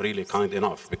were really kind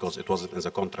enough, because it wasn't in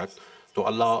the contract, to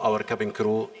allow our cabin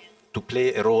crew to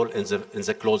play a role in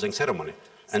the closing ceremony.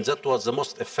 And that was the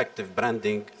most effective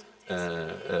branding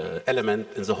element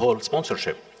in the whole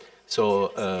sponsorship.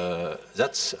 So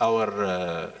that's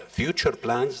our future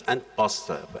plans and past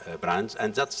brands,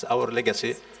 and that's our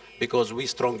legacy, because we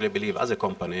strongly believe as a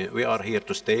company, we are here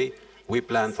to stay. We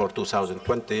plan for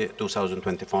 2020,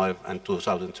 2025, and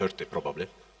 2030 probably.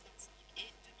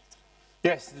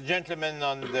 Yes, the gentleman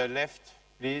on the left,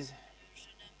 please.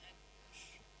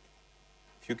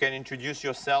 If you can introduce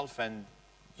yourself and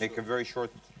make a very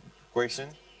short question.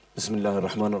 بسم الله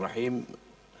الرحمن الرحيم.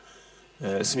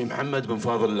 اسمي محمد بن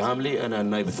فاضل الهاملي، أنا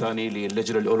النائب الثاني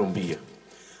للجنة الأولمبية.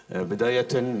 بداية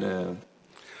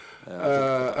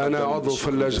أنا عضو في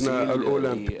اللجنة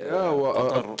الأولمبية و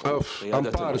I'm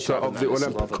part of the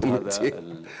Olympic Committee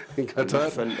in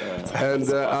Qatar, and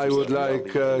I would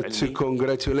like to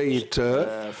congratulate the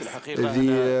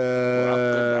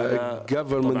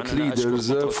government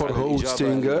leaders for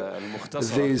hosting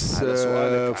this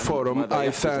forum.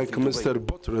 I thank Mr.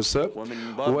 Boutros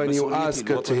when you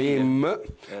asked him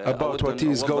about what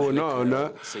is going on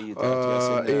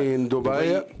in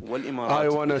Dubai. I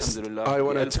want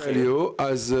to tell you,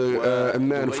 as a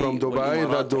man from Dubai,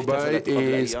 that Dubai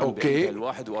is okay,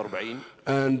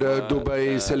 and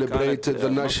Dubai celebrated the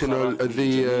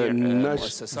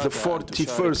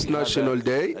 41st National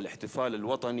Day,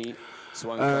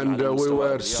 and we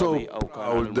were so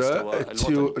proud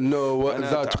to know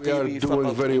that we are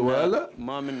doing very well.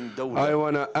 I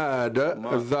want to add that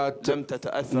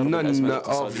none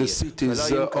of the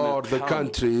cities or the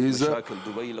countries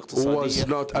was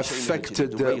not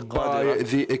affected by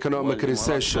the economic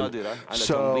recession.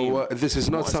 So this is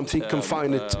not something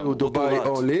confined to Dubai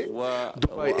only.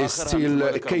 Dubai is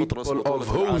still capable of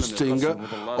hosting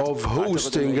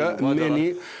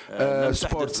many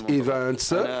sports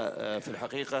events.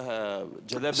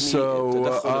 So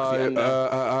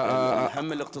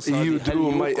you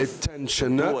drew my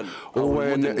attention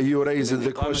when you raised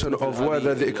the question of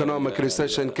whether the economic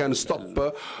recession can stop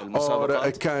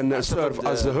or can serve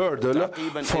as a hurdle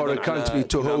for a country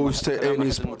to host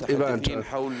any sport event.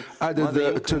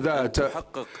 Added to that,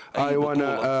 I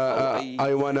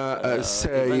wanna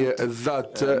say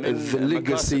that the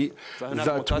legacy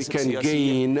that we can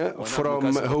gain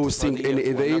from hosting any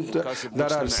event,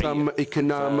 there are some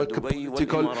economic,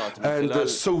 political, and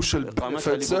social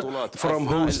benefits from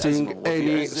hosting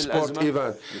any sport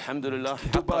event.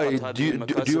 Dubai,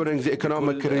 during the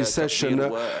economic recession,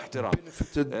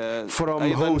 benefited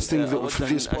from hosting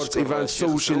the sports events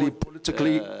socially,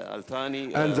 politically,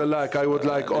 and the like. I would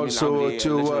like also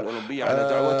to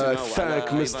thank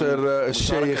Mr.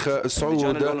 Sheikh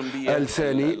Saud Al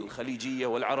Thani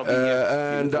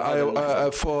and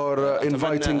for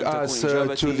inviting us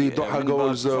to the Doha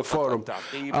Goals Forum.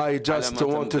 I just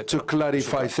wanted to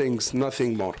clarify things,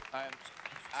 nothing more.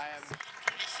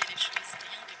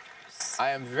 I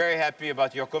am very happy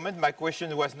about your comment. My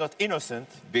question was not innocent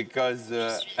because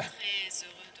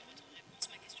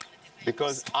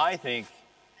I think,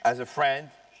 as a friend,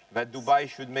 that Dubai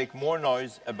should make more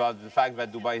noise about the fact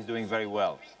that Dubai is doing very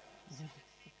well.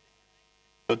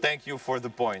 So thank you for the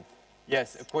point.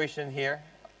 Yes, a question here.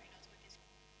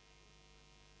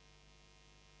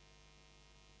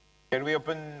 Can we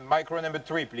open micro number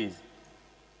 3, please?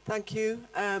 Thank you.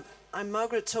 I'm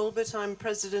Margaret Talbot. I'm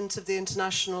President of the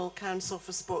International Council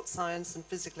for Sports Science and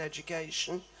Physical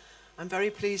Education. I'm very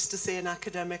pleased to see an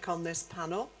academic on this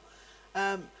panel.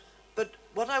 But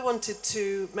what I wanted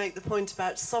to make the point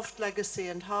about soft legacy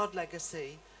and hard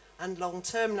legacy and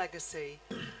long-term legacy,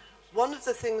 one of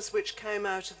the things which came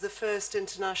out of the first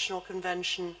International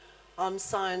Convention on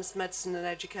Science, Medicine and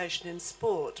Education in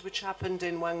Sport, which happened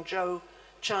in Guangzhou,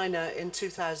 China in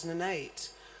 2008,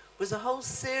 was a whole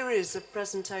series of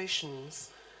presentations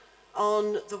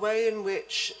on the way in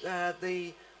which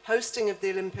the hosting of the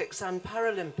Olympics and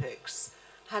Paralympics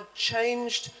had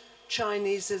changed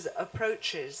Chinese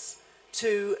approaches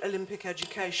to Olympic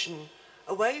education,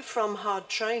 away from hard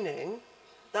training,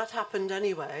 that happened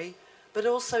anyway, but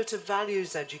also to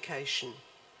values education.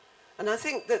 And I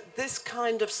think that this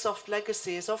kind of soft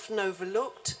legacy is often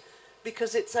overlooked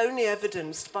because it's only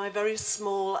evidenced by very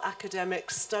small academic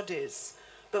studies.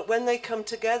 But when they come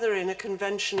together in a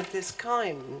convention of this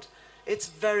kind, it's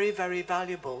very, very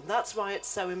valuable. That's why it's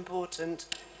so important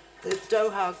that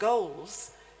Doha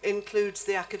Goals includes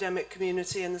the academic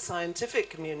community and the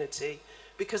scientific community,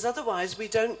 because otherwise we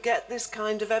don't get this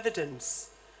kind of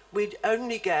evidence. We'd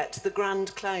only get the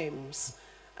grand claims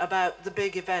about the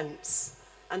big events,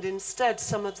 and instead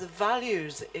some of the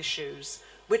values issues,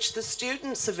 which the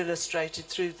students have illustrated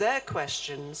through their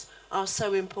questions, are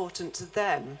so important to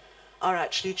them, are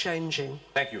actually changing.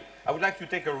 Thank you. I would like to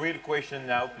take a real question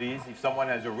now, please. If someone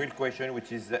has a real question,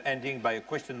 which is ending by a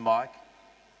question mark.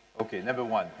 Okay, number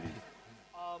 1, please.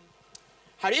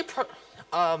 How do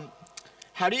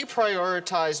you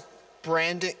prioritize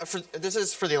branding? This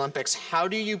is for the Olympics. How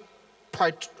do you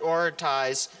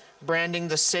prioritize branding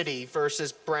the city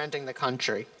versus branding the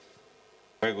country?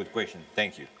 Very good question.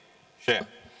 Thank you. Cher.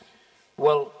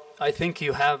 Well, I think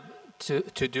you have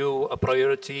to do a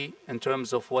priority in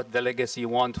terms of what the legacy you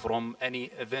want from any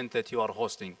event that you are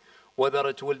hosting. Whether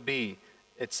it will be,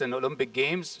 it's an Olympic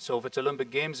Games, so if it's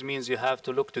Olympic Games means you have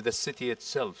to look to the city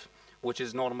itself. which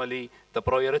is normally the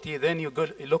priority, then you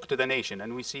look to the nation,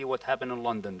 and we see what happened in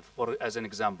London, as an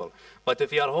example. But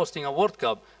if you are hosting a World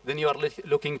Cup, then you are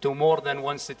looking to more than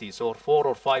one city, so 4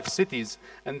 or 5 cities,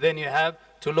 and then you have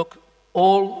to look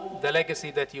all the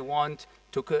legacy that you want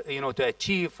to, to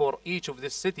achieve for each of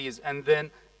these cities, and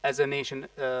then as a nation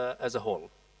as a whole.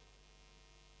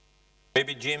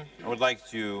 Maybe Jim, I would like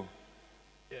to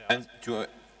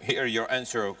hear your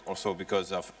answer also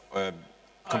because of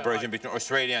comparison between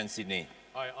Australia and Sydney.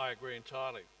 I agree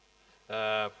entirely.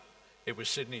 It was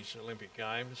Sydney's Olympic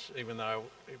Games, even though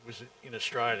it was in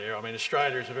Australia. I mean,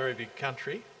 Australia is a very big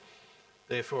country,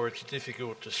 therefore it's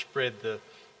difficult to spread the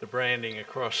branding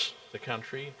across the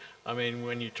country. I mean,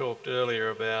 when you talked earlier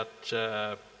about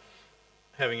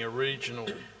having a regional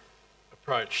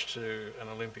approach to an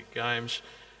Olympic Games,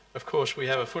 of course we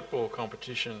have a football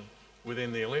competition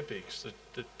within the Olympics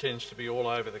that tends to be all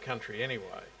over the country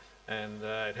anyway. And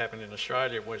it happened in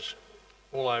Australia, it was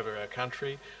all over our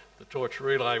country. The torch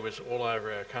relay was all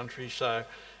over our country. So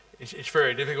it's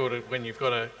very difficult when you've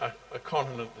got a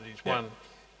continent that is one.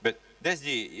 But that's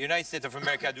the United States of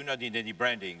America do not need any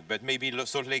branding, but maybe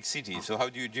Salt Lake City. So how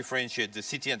do you differentiate the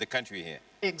city and the country here?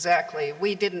 Exactly.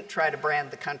 We didn't try to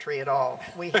brand the country at all.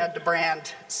 We had to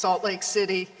brand Salt Lake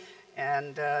City,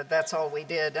 and that's all we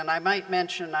did. And I might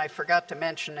mention, I forgot to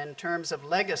mention, in terms of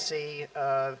legacy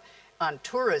on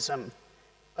tourism,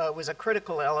 was a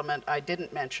critical element I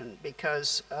didn't mention,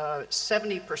 because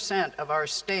 70% of our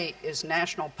state is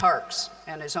national parks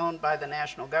and is owned by the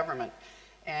national government.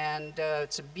 And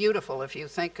it's beautiful. If you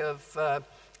think of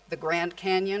the Grand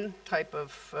Canyon type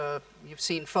of, you've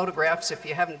seen photographs if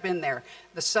you haven't been there,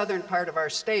 the southern part of our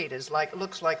state is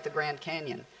looks like the Grand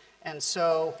Canyon. And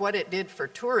so what it did for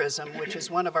tourism, which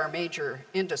is one of our major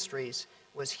industries,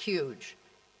 was huge.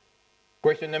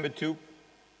 Question number 2.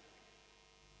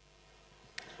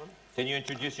 Can you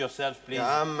introduce yourself, please?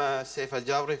 Yeah, I'm Saif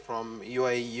Al-Jabri from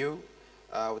UAEU.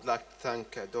 I would like to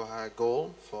thank Doha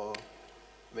GOALS for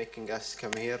making us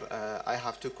come here. I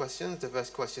have 2 questions. The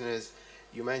first question is,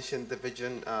 you mentioned the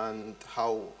vision and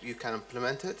how you can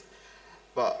implement it,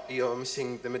 but you're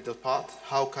missing the middle part.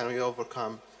 How can we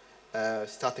overcome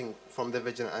starting from the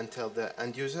vision until the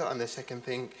end user? And the second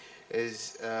thing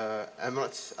is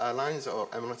Emirates Airlines or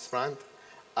Emirates brand.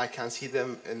 I can see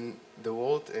them in the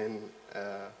world in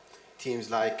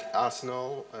teams like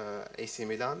Arsenal, AC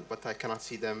Milan, but I cannot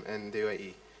see them in the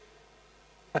UAE.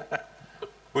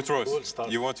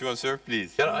 Boutros, you want to answer,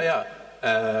 please?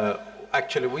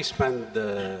 Actually, we spend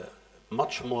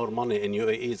much more money in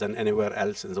UAE than anywhere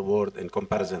else in the world in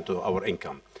comparison to our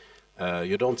income.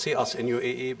 You don't see us in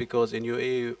UAE because in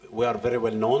UAE we are very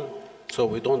well known, so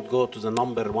we don't go to the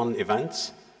number 1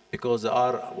 events, because there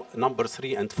are number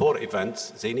 3 and 4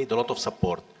 events. They need a lot of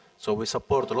support. So we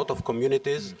support a lot of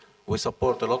communities. We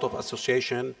support a lot of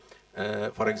associations.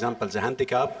 For example, the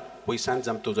handicap, we send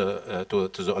them to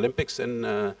the Olympics in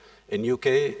UK,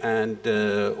 and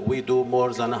we do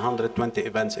more than 120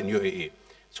 events in UAE.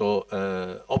 So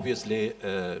obviously,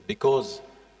 because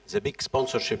the big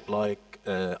sponsorship like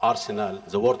Arsenal,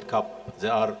 the World Cup, they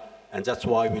are, and that's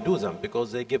why we do them,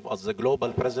 because they give us the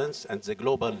global presence and the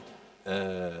global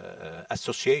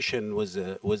association with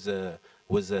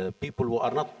people who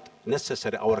are not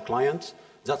necessarily our clients.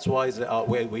 That's why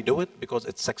we do it, because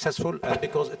it's successful and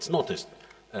because it's noticed.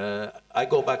 I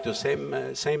go back to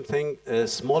the same thing,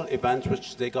 small events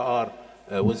which they are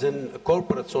within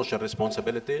corporate social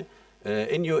responsibility.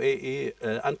 In UAE,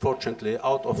 unfortunately,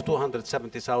 out of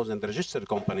 270,000 registered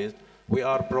companies, we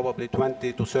are probably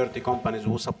 20 to 30 companies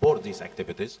who support these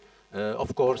activities.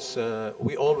 Of course,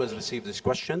 we always receive these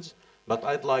questions, but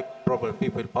I'd like probably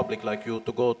people, public like you,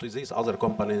 to go to these other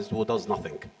companies who does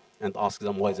nothing and ask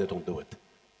them why they don't do it.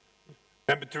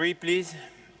 Number 3, please.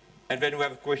 And then we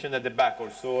have a question at the back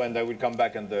also, and I will come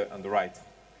back on the right.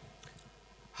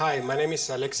 Hi, my name is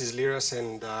Alexis Liras,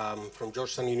 and I'm from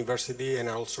Georgetown University, and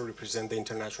I also represent the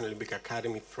International Olympic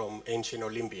Academy from ancient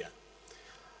Olympia.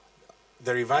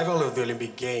 The revival of the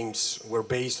Olympic Games were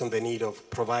based on the need of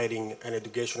providing an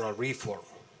educational reform,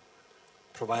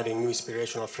 providing new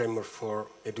inspirational framework for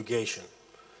education,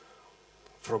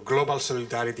 for global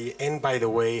solidarity, and by the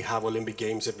way, have Olympic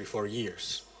Games every 4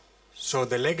 years. So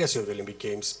the legacy of the Olympic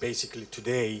Games basically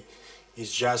today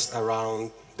is just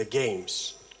around the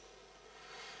Games.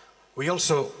 We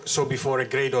also saw before a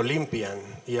great Olympian,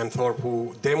 Ian Thorpe,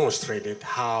 who demonstrated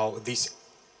how this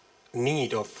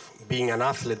need of being an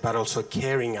athlete, but also a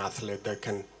caring athlete that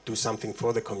can do something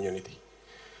for the community.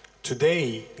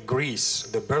 Today, Greece,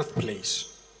 the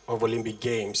birthplace of Olympic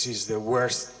Games, is the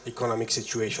worst economic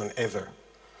situation ever.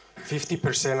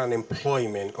 50%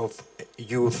 unemployment of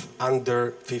youth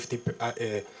under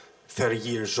 30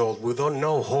 years old, with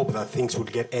no hope that things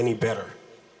would get any better.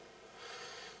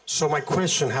 So my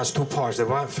question has two parts. The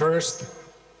first,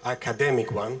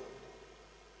 academic one.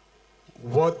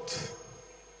 What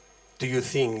do you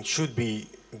think should be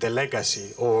the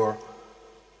legacy or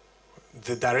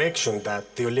the direction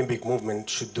that the Olympic movement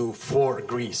should do for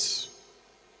Greece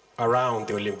around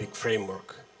the Olympic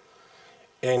framework?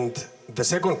 And the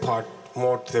second part,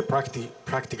 more to the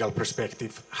practical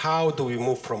perspective, how do we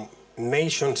move from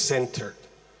nation-centered,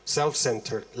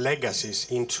 self-centered legacies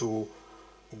into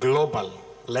global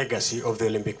legacy of the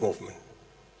Olympic movement?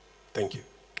 Thank you.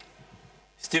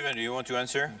 Stephen, do you want to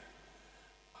answer?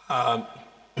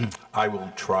 I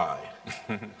will try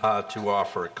to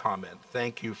offer a comment.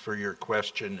 Thank you for your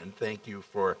question, and thank you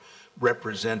for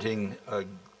representing a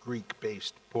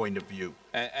Greek-based point of view.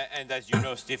 And as you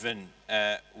know, Stephen,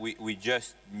 we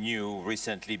just knew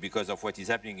recently, because of what is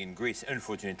happening in Greece,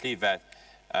 unfortunately, that,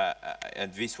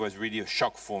 and this was really a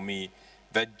shock for me,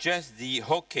 that just the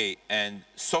hockey and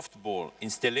softball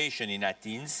installation in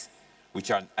Athens, which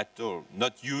are at all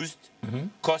not used,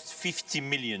 cost 50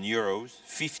 million euros,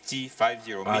 50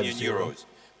 million euros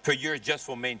per year just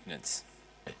for maintenance.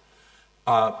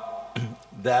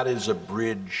 That is a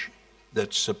bridge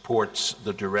that supports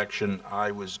the direction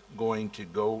I was going to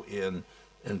go in,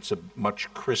 and it's a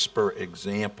much crisper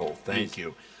example. Thank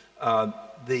you.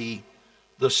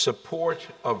 The support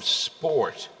of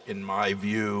sport, in my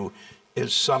view,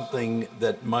 is something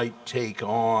that might take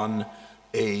on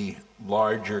a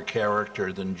larger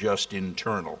character than just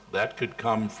internal. That could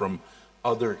come from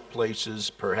other places,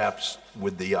 perhaps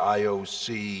with the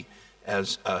IOC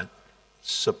as a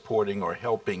supporting or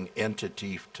helping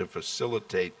entity to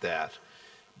facilitate that.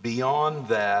 Beyond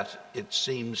that, it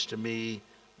seems to me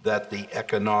that the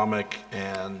economic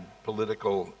and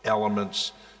political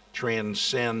elements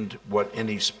transcend what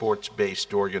any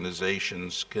sports-based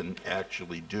organizations can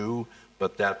actually do,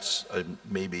 but that's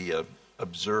maybe an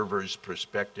observer's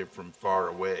perspective from far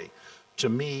away. To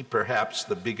me, perhaps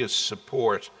the biggest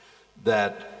support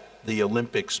that the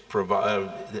Olympics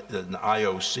the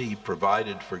IOC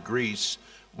provided for Greece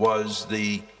was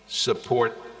the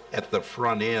support at the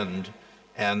front end,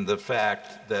 and the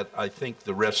fact that I think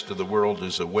the rest of the world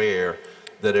is aware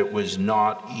that it was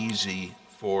not easy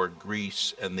for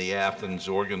Greece and the Athens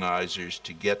organizers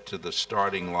to get to the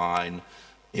starting line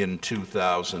in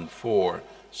 2004.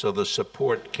 So the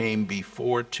support came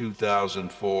before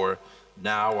 2004.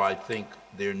 Now I think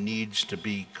there needs to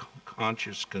be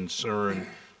conscious concern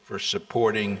for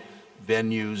supporting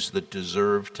venues that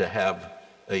deserve to have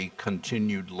a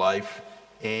continued life,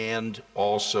 and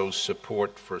also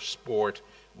support for sport,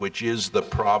 which is the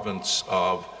province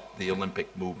of the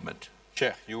Olympic movement.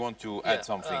 Chair, you want to add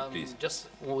something, please? Just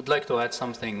would like to add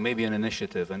something, maybe an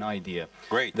initiative, an idea.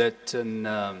 Great. That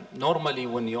normally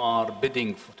when you are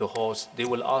bidding to host, they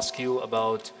will ask you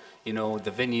about, you know,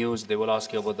 the venues, they will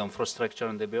ask you about the infrastructure,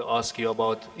 and they will ask you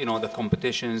about, you know, the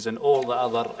competitions and all the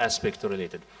other aspects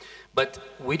related. But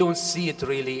we don't see it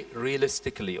really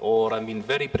realistically, or I mean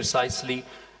very precisely,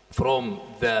 from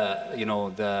the, you know,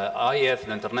 the IF,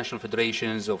 the international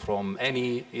federations, or from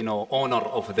any, you know, owner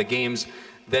of the games,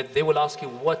 that they will ask you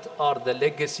what are the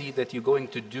legacy that you're going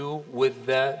to do with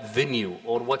the venue,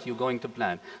 or what you're going to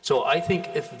plan. So I think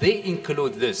if they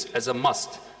include this as a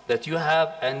must, that you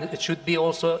have, and it should be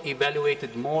also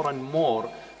evaluated more and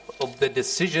more of the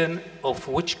decision of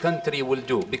which country will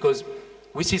do, because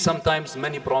we see sometimes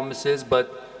many promises,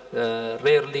 but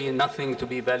rarely nothing to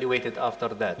be evaluated after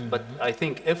that. But I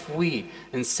think if we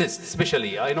insist,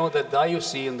 especially, I know that the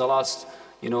IOC in the last,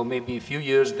 you know, maybe a few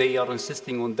years, they are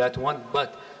insisting on that one,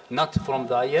 but not from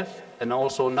the IF, and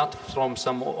also not from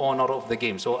some owner of the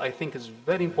game. So I think it's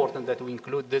very important that we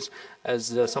include this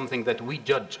as something that we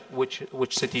judge which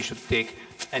city should take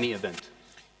any event.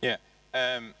 Yeah.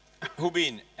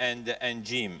 Hubin and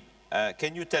Jim,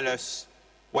 can you tell us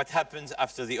what happens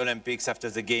after the Olympics, after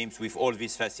the Games, with all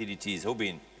these facilities?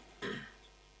 Hubin.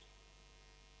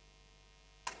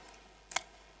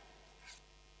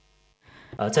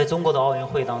 在中国的奥运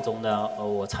会当中呢，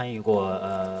我参与过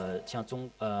像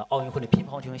奥运会的乒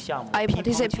乓球项目。I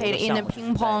participated in the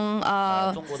ping pong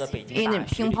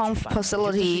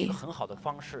facility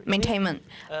maintenance.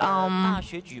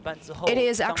 It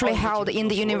is actually held in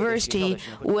the university.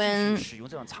 When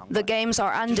the games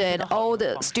are ended, all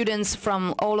the students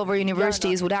from all over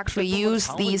universities would actually use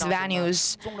these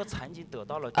venues.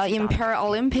 In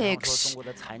Paralympics,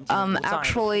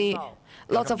 actually,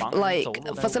 lots of like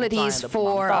facilities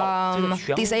for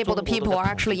disabled people are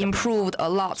actually improved a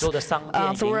lot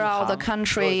throughout the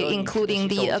country, including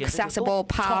the accessible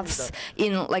paths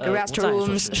in like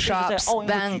restrooms, shops,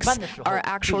 banks are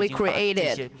actually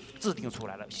created.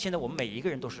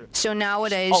 So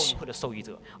nowadays,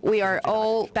 we are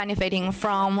all benefiting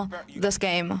from this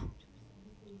game.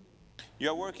 You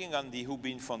are working on the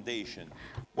Hubin Foundation.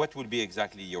 What will be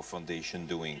exactly your foundation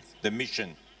doing, the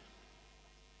mission?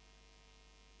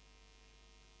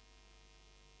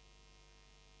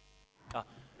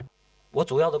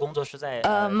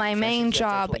 My main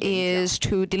job is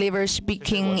to deliver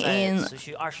speaking in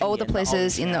all the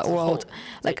places in the world.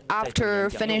 Like after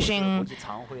finishing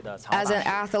as an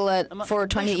athlete for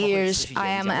 20 years, I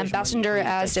am ambassador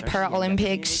as the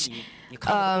Paralympics.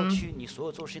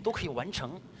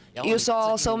 You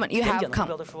saw so many. You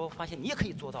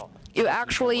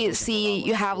actually see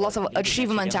you have lots of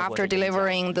achievements after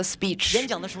delivering the speech.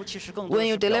 When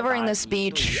you're delivering the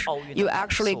speech, you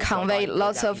actually convey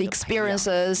lots of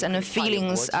experiences and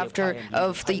feelings after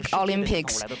of the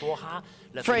Olympics.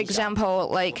 For example,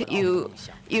 like you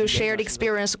shared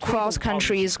experience cross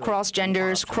countries, cross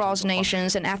genders, cross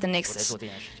nations and ethnics.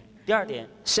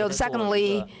 So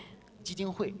secondly,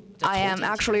 I am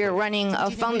actually running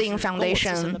a funding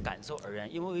foundation.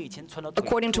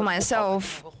 According to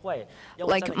myself,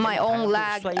 like my own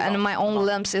leg and my own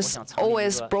limbs is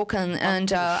always broken,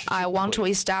 and I want to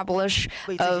establish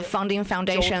a funding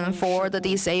foundation for the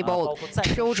disabled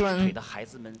children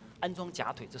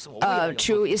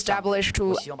to establish,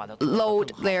 to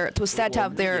set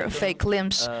up their fake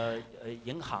limbs.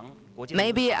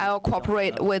 Maybe I'll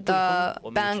cooperate with the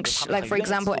banks, like for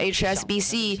example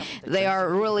HSBC. They are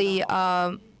really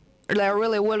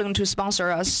willing to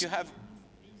sponsor us.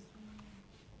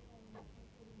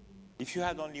 If you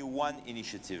had only one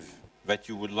initiative that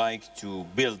you would like to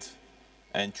build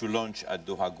and to launch at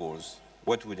Doha Goals,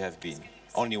 what would have been?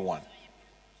 Only one.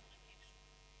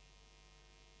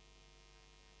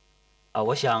 I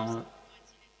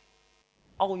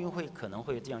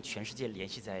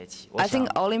think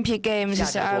Olympic Games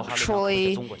is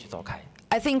actually,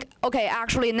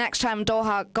 actually next time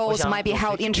Doha Goals might be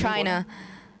held in China.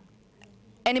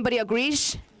 Anybody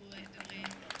agrees?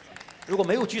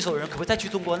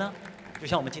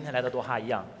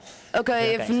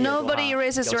 Okay, if nobody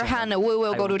raises their hand, we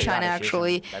will go to China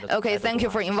actually. Okay, thank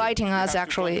you for inviting us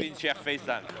actually.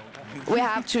 We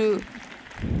have to.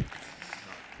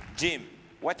 Jim,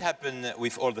 what happened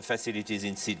with all the facilities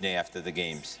in Sydney after the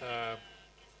Games?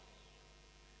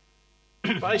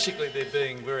 Basically, they're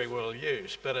being very well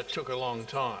used, but it took a long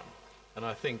time. And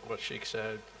I think what Sheikh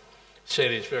said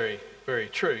is very, very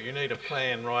true. You need a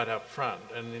plan right up front.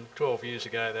 And 12 years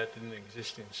ago, that didn't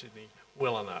exist in Sydney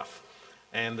well enough.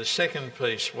 And the second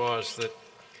piece was that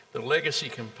the legacy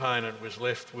component was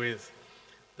left with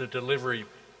the delivery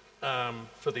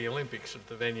for the Olympics of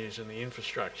the venues and the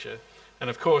infrastructure. And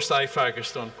of course, they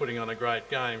focused on putting on a great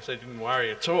games. They didn't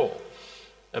worry at all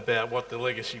about what the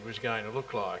legacy was going to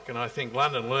look like. And I think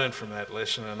London learned from that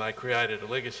lesson, and they created a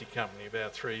legacy company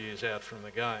about 3 years out from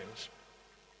the Games,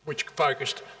 which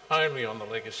focused only on the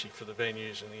legacy for the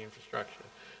venues and the infrastructure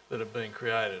that have been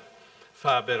created.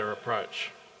 Far better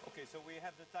approach. Okay, so we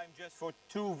have the time just for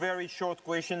two very short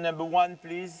questions. Number one,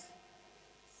 please.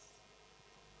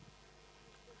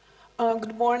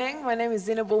 Good morning. My name is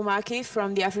Zina Bulmaki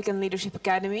from the African Leadership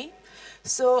Academy.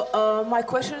 So my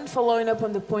question, following up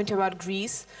on the point about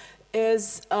Greece,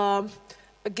 is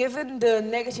given the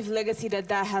negative legacy that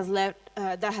has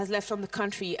left on the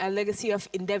country, a legacy of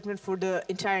indebtedness for the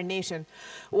entire nation,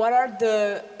 what are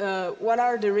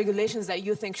the regulations that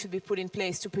you think should be put in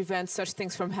place to prevent such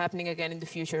things from happening again in the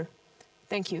future?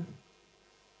 Thank you.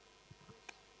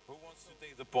 Who wants to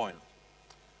take the point?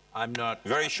 I'm not.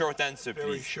 Very short answer, please.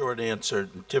 Very short answer.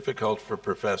 Difficult for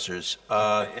professors.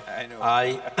 I know.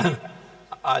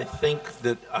 I think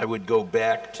that I would go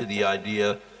back to the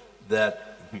idea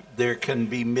that there can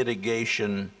be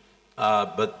mitigation,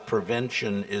 but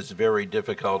prevention is very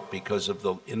difficult because of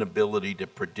the inability to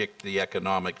predict the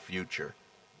economic future.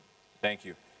 Thank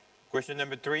you. Question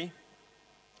number 3.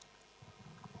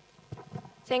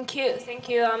 Thank you. Thank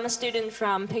you. I'm a student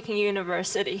from Peking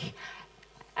University.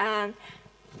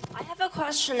 I have a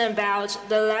question about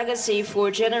the legacy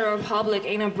for general public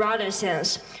in a broader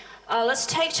sense. Let's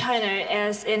take China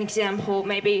as an example.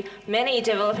 Maybe many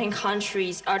developing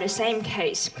countries are the same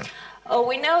case.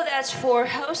 We know that for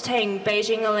hosting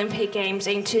Beijing Olympic Games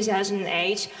in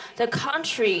 2008,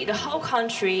 the whole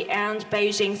country and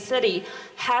Beijing city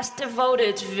has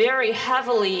devoted very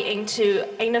heavily into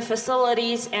the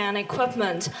facilities and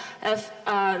equipment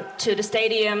to the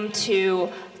stadium, to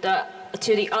the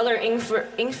to the other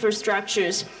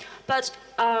infrastructures. But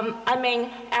I mean,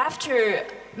 after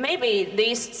maybe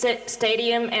these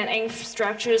stadium and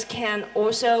infrastructures can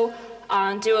also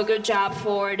do a good job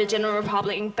for the general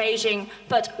public in Beijing.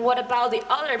 But what about the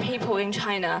other people in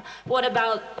China? What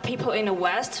about people in the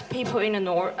West? People in the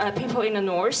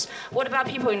North? What about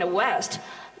people in the West?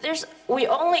 We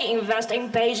only invest in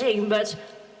Beijing, but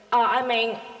I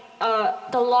mean,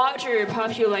 the larger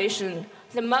population,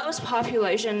 the most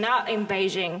population not in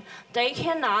Beijing, they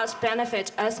cannot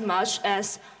benefit as much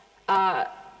as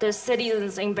the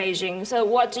citizens in Beijing. So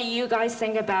what do you guys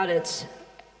think about it?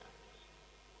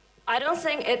 I don't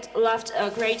think it left a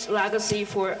great legacy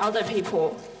for other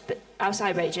people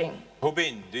outside Beijing.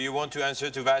 Hubin, do you want to answer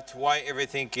to that? Why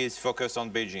everything is focused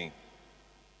on Beijing?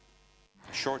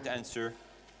 Short answer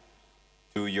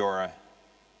to your...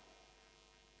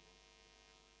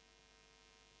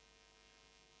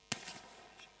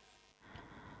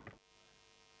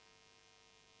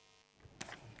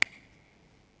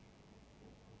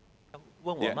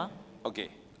 Yeah. Okay.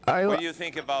 What do you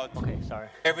think about... Okay, sorry.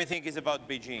 Everything is about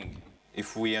Beijing,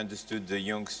 if we understood the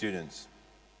young students.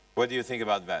 What do you think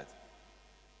about that?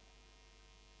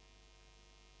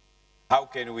 How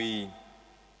can we...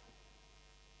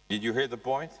 Did you hear the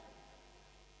point?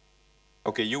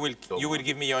 Okay, you will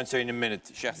give me your answer in a minute.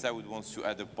 Sheikh Saud wants to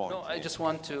add a point. No, I just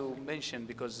want to mention,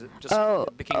 because just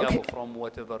picking up from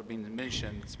whatever been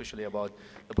mentioned, especially about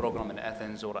the program in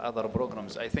Athens or other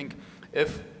programs, I think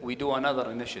if we do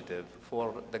another initiative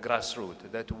for the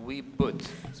grassroots that we put,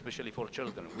 especially for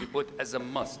children, we put as a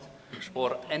must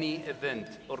for any event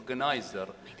organizer,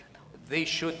 they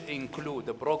should include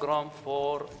a program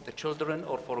for the children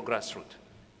or for grassroots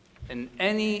in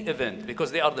any event,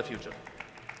 because they are the future.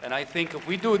 And I think if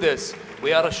we do this,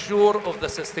 we are assured of the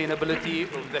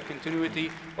sustainability, of the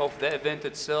continuity of the event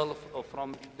itself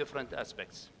from different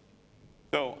aspects.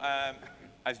 So,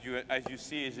 as you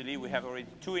see easily, we have already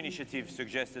 2 initiatives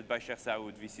suggested by Sheikh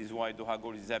Saud. This is why Doha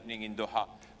Goals is happening in Doha.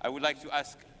 I would like to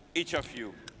ask each of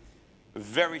you a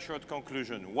very short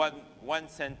conclusion, one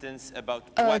sentence about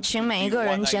what should be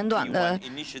one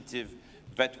initiative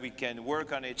that we can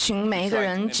work on it. 请每一个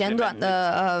人简短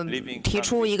的提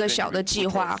出一个小的计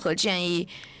划和建议。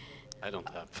I don't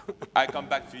have. I come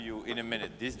back to you in a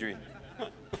minute. This dream.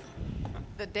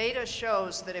 The data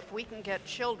shows that if we can get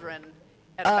children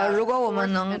如果我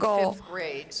们能够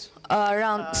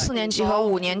让4年级和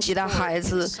5年级的孩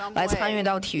子来参与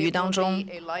到体育当中。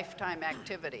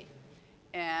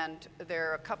And there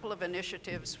are a couple of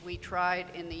initiatives we tried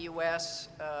in the U.S.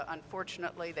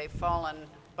 Unfortunately, they've fallen,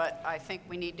 but I think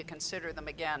we need to consider them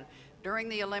again. During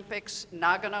the Olympics,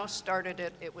 Nagano started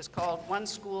it. It was called One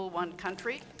School, One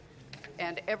Country.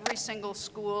 And every single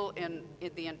school in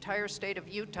the entire state of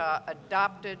Utah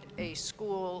adopted a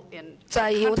school in a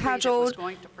country that was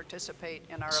going to participate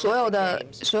in our Olympic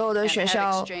Games and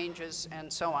had exchanges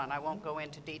and so on. I won't go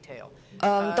into detail.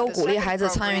 都鼓励孩子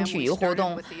参与体育活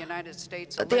动。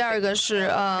第二个是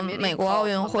美国奥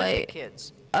运会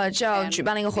举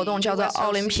办了一个活动，叫做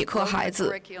奥林匹克孩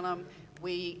子。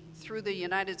 Through the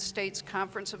United States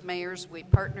Conference of Mayors, we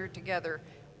partnered together.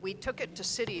 We took it to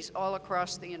cities all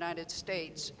across the United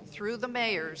States through the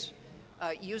mayors,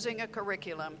 using a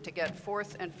curriculum to get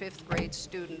 4th and 5th grade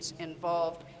students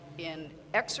involved in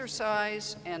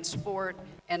exercise and sport,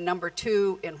 and number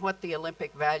 2, in what the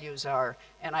Olympic values are.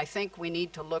 And I think we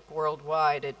need to look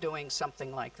worldwide at doing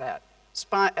something like that,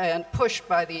 and pushed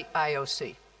by the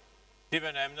IOC.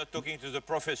 Stephen, I'm not talking to the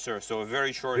professor, so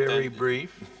very short. Very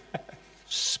brief.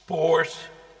 Sport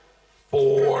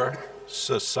for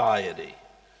society,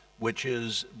 which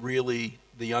is really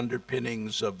the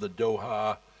underpinnings of the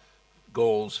Doha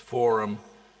Goals Forum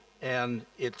and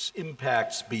its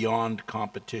impacts beyond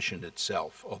competition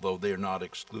itself, although they're not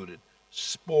excluded.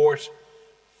 Sport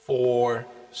for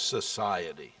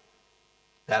society.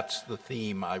 That's the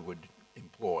theme I would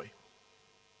employ.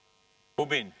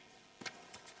 Hubin.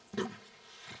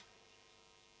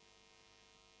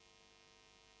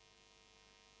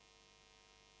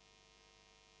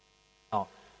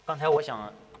 刚才我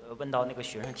想问到那个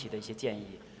学生提的一些建议。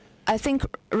 I think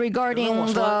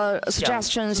regarding the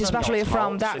suggestions, especially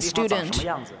from that student,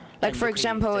 like for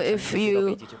example, if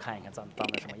you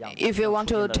want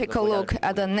to take a look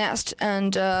at the nest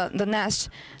and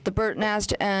the bird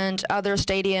nest and other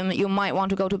stadium, you might want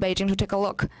to go to Beijing to take a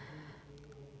look.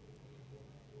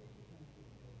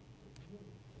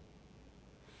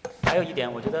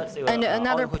 And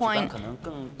another point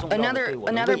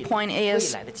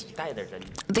is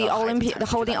the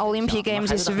holding Olympic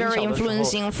Games is very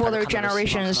influencing further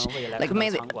generations. Like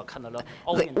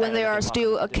when they are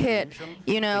still a kid,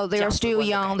 you know, they are still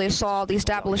young. They saw the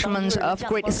establishment of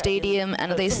great stadium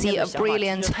and they see a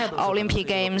brilliant Olympic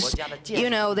Games. You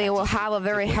know, they will have a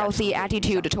very healthy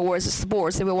attitude towards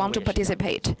sports. They will want to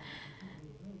participate.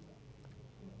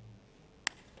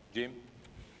 Jim?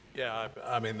 Yeah,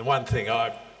 I mean, the one thing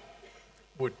I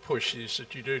would push is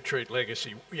that you do treat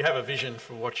legacy. You have a vision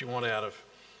for what you want out of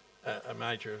a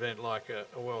major event like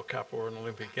a World Cup or an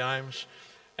Olympic Games,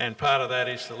 and part of that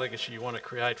is the legacy you want to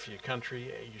create for your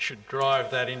country. You should drive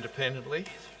that independently.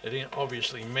 It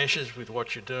obviously meshes with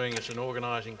what you're doing as an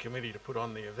organising committee to put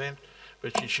on the event,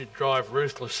 but you should drive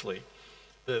ruthlessly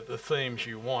the themes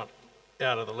you want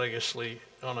out of the legacy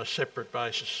on a separate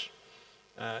basis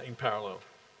in parallel.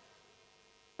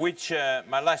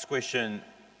 My last question,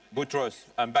 Boutros,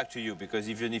 I'm back to you, because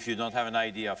even if you don't have an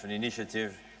idea of an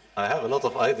initiative... I have a lot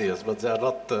of ideas, but they are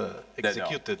not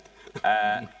executed.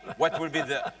 What will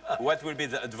be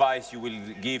the advice you will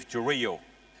give to Rio?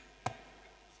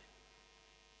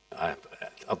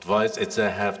 Advice, it's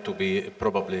have to be,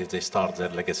 probably they start their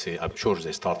legacy. I'm sure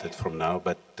they started from now,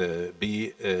 but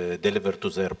be delivered to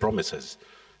their promises,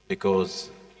 because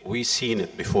we've seen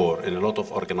it before in a lot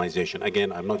of organizations.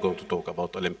 Again, I'm not going to talk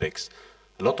about Olympics.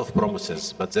 A lot of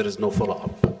promises, but there is no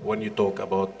follow-up. When you talk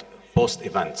about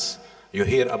post-events, you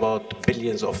hear about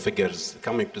billions of figures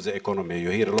coming to the economy.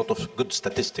 You hear a lot of good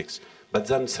statistics, but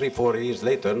then 3-4 years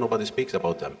later, nobody speaks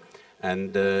about them.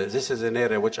 And this is an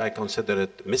area which I consider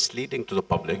it misleading to the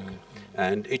public,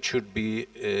 and it should be,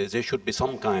 there should be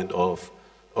some kind of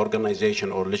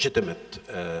organization or legitimate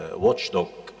watchdog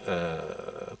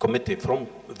committee from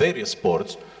various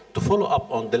sports to follow up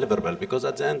on deliverable, because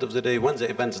at the end of the day, when the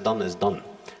event's done, is done.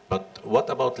 But what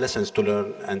about lessons to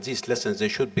learn? And these lessons, they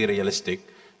should be realistic.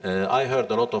 I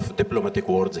heard a lot of diplomatic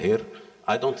words here.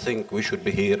 I don't think we should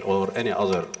be here or any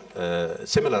other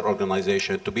similar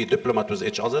organization to be diplomat with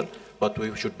each other, but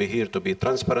we should be here to be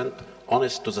transparent,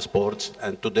 honest to the sports,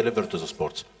 and to deliver to the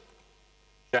sports.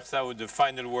 Sheikh Saud, the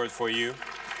final word for you.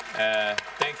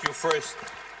 Thank you first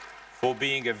for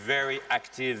being a very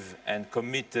active and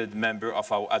committed member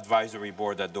of our advisory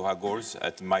board at Doha Goals.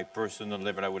 At my personal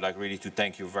level, I would like really to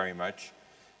thank you very much.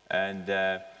 And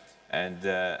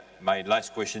my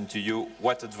last question to you,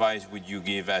 what advice would you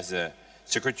give as a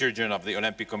Secretary General of the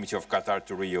Olympic Committee of Qatar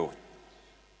to Rio?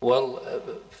 Well,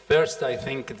 first, I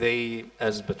think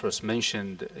as Boutros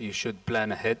mentioned, you should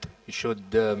plan ahead. You should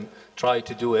try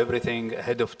to do everything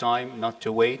ahead of time, not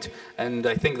to wait. And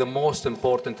I think the most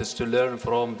important is to learn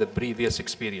from the previous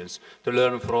experience, to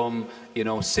learn from, you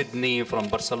know, Sydney, from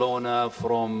Barcelona,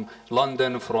 from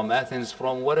London, from Athens,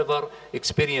 from whatever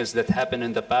experience that happened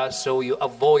in the past, so you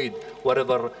avoid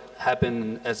whatever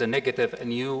happened as a negative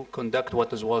and you conduct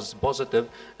what was positive.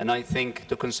 And I think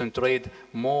to concentrate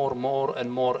more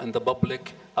and more in the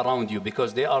public around you,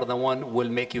 because they are the one who will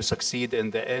make you succeed in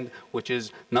the end, which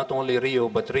is not only Rio,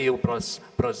 but Rio plus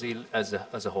Brazil as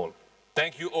a whole.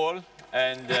 Thank you all,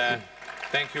 and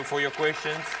thank you for your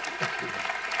questions.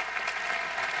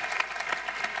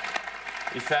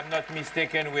 If I'm not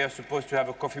mistaken, we are supposed to have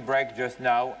a coffee break just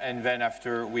now, and then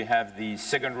after we have the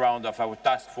second round of our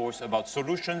task force about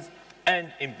solutions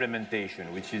and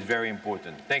implementation, which is very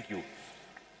important. Thank you.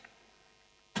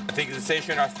 I think the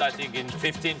session are starting in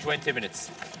 15-20 minutes.